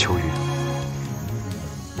像只秋鱼。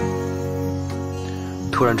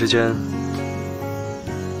突然之间，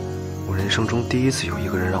我人生中第一次有一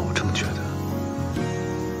个人让我这么觉得，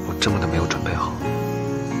我这么的没有准备好。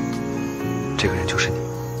这个人就是你。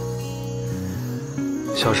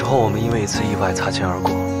小时候我们因为一次意外擦肩而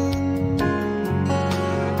过。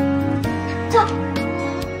走。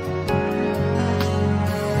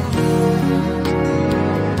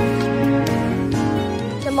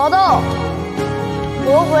小毛豆，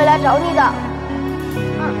我会回来找你的。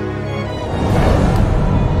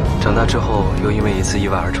长大之后，又因为一次意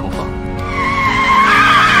外而重逢。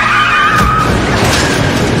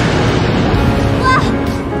哇，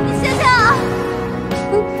你醒醒啊！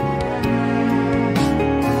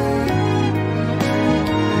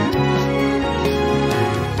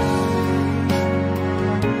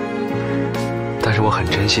但是我很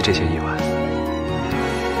珍惜这些意外。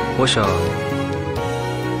我想，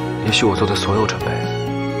也许我做的所有准备，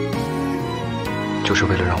就是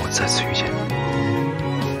为了让我再次遇见你。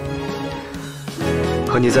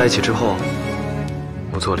和你在一起之后，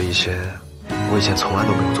我做了一些我以前从来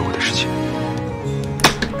都没有做过的事情。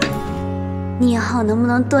你以后能不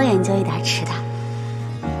能多研究一点吃的？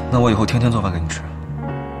那我以后天天做饭给你吃。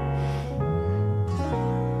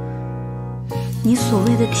你所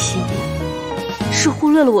谓的体面，是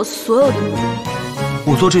忽略了我所有的努力。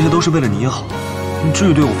我做这些都是为了你好，你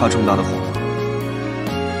至于对我发这么大的火吗？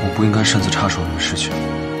我不应该擅自插手你的事情，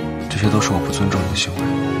这些都是我不尊重你的行为。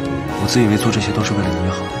我自以为做这些都是为了你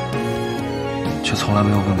好，却从来没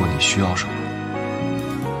有问过你需要什么。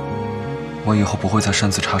我以后不会再擅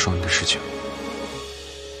自插手你的事情，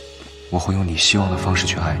我会用你希望的方式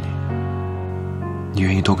去爱你。你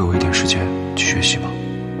愿意多给我一点时间去学习吗？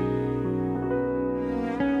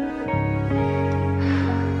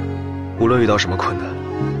无论遇到什么困难，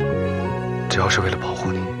只要是为了保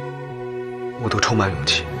护你，我都充满勇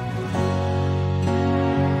气。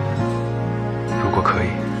如果可以，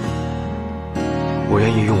我愿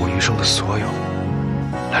意用我余生的所有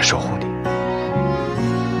来守护你。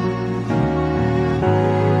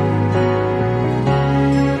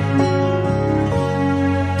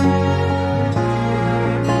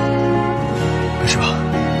没事吧？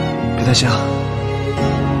别担心啊。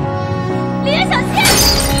李渊，小心！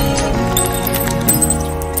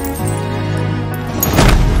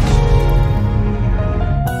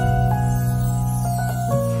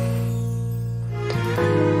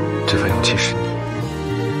这份勇气是你。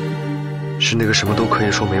是那个什么都可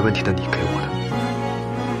以说没问题的你给我的，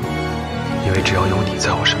因为只要有你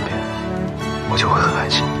在我身边，我就会很安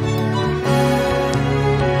心。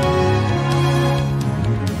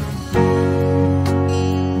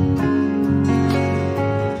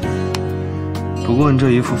不过你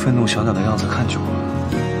这一副愤怒小鸟的样子看久了，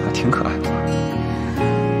还挺可爱的。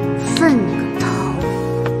愤你个头！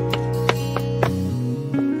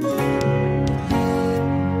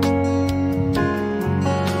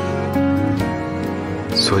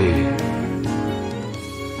所以，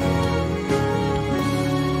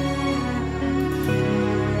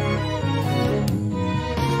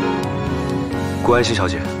顾安心小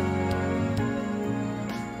姐，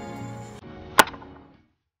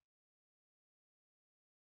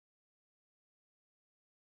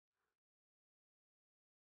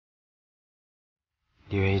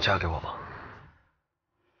你愿意嫁给我吗？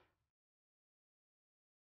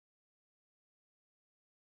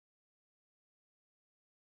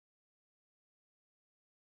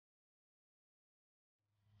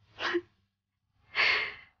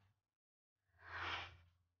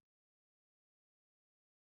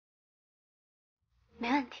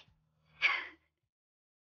没问题。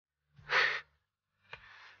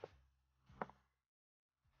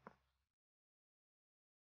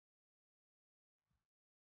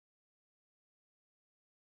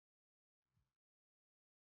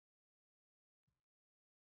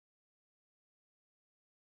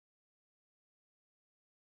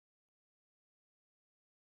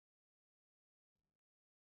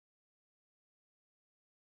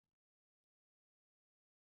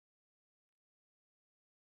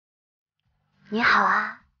你好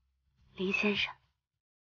啊，林先生。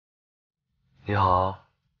你好，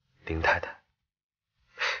林太太。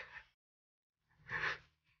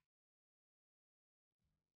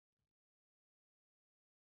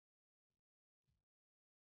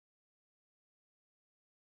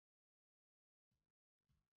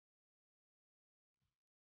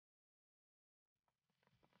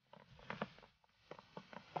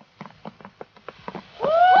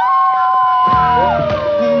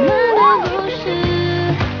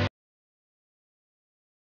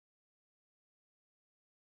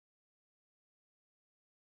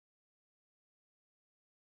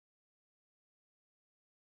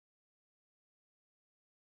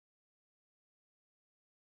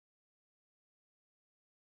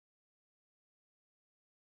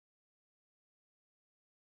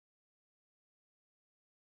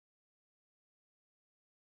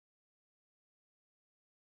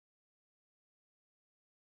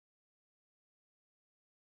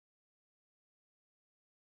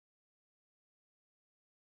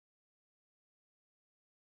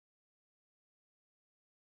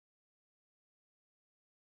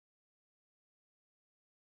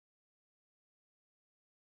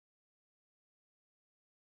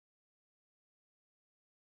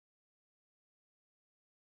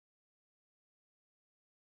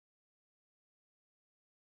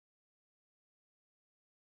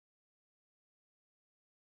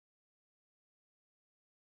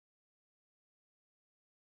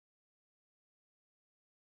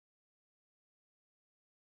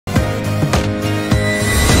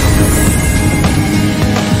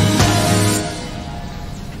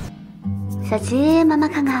小吉，妈妈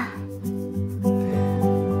看看，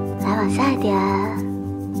来往下一点，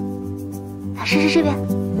来试试这边，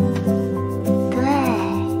对，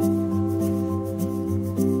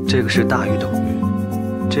这个是大于等于，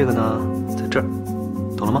这个呢在这儿，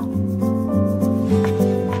懂了吗？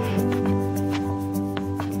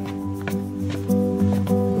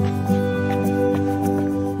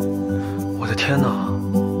我的天哪，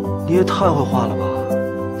你也太会画了吧！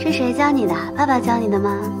这谁教你的？爸爸教你的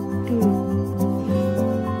吗？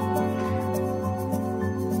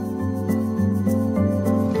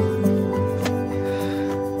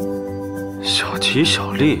小吉、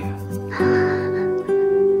小丽，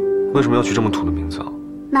为什么要取这么土的名字啊？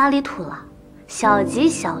哪里土了？小吉、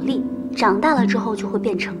小丽长大了之后就会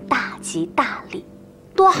变成大吉大利，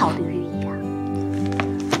多好的寓意啊！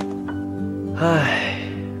唉，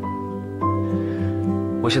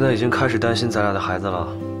我现在已经开始担心咱俩的孩子了。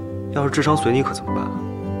要是智商随你可怎么办？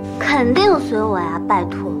肯定随我呀，拜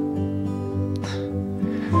托，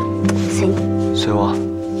随你，随我。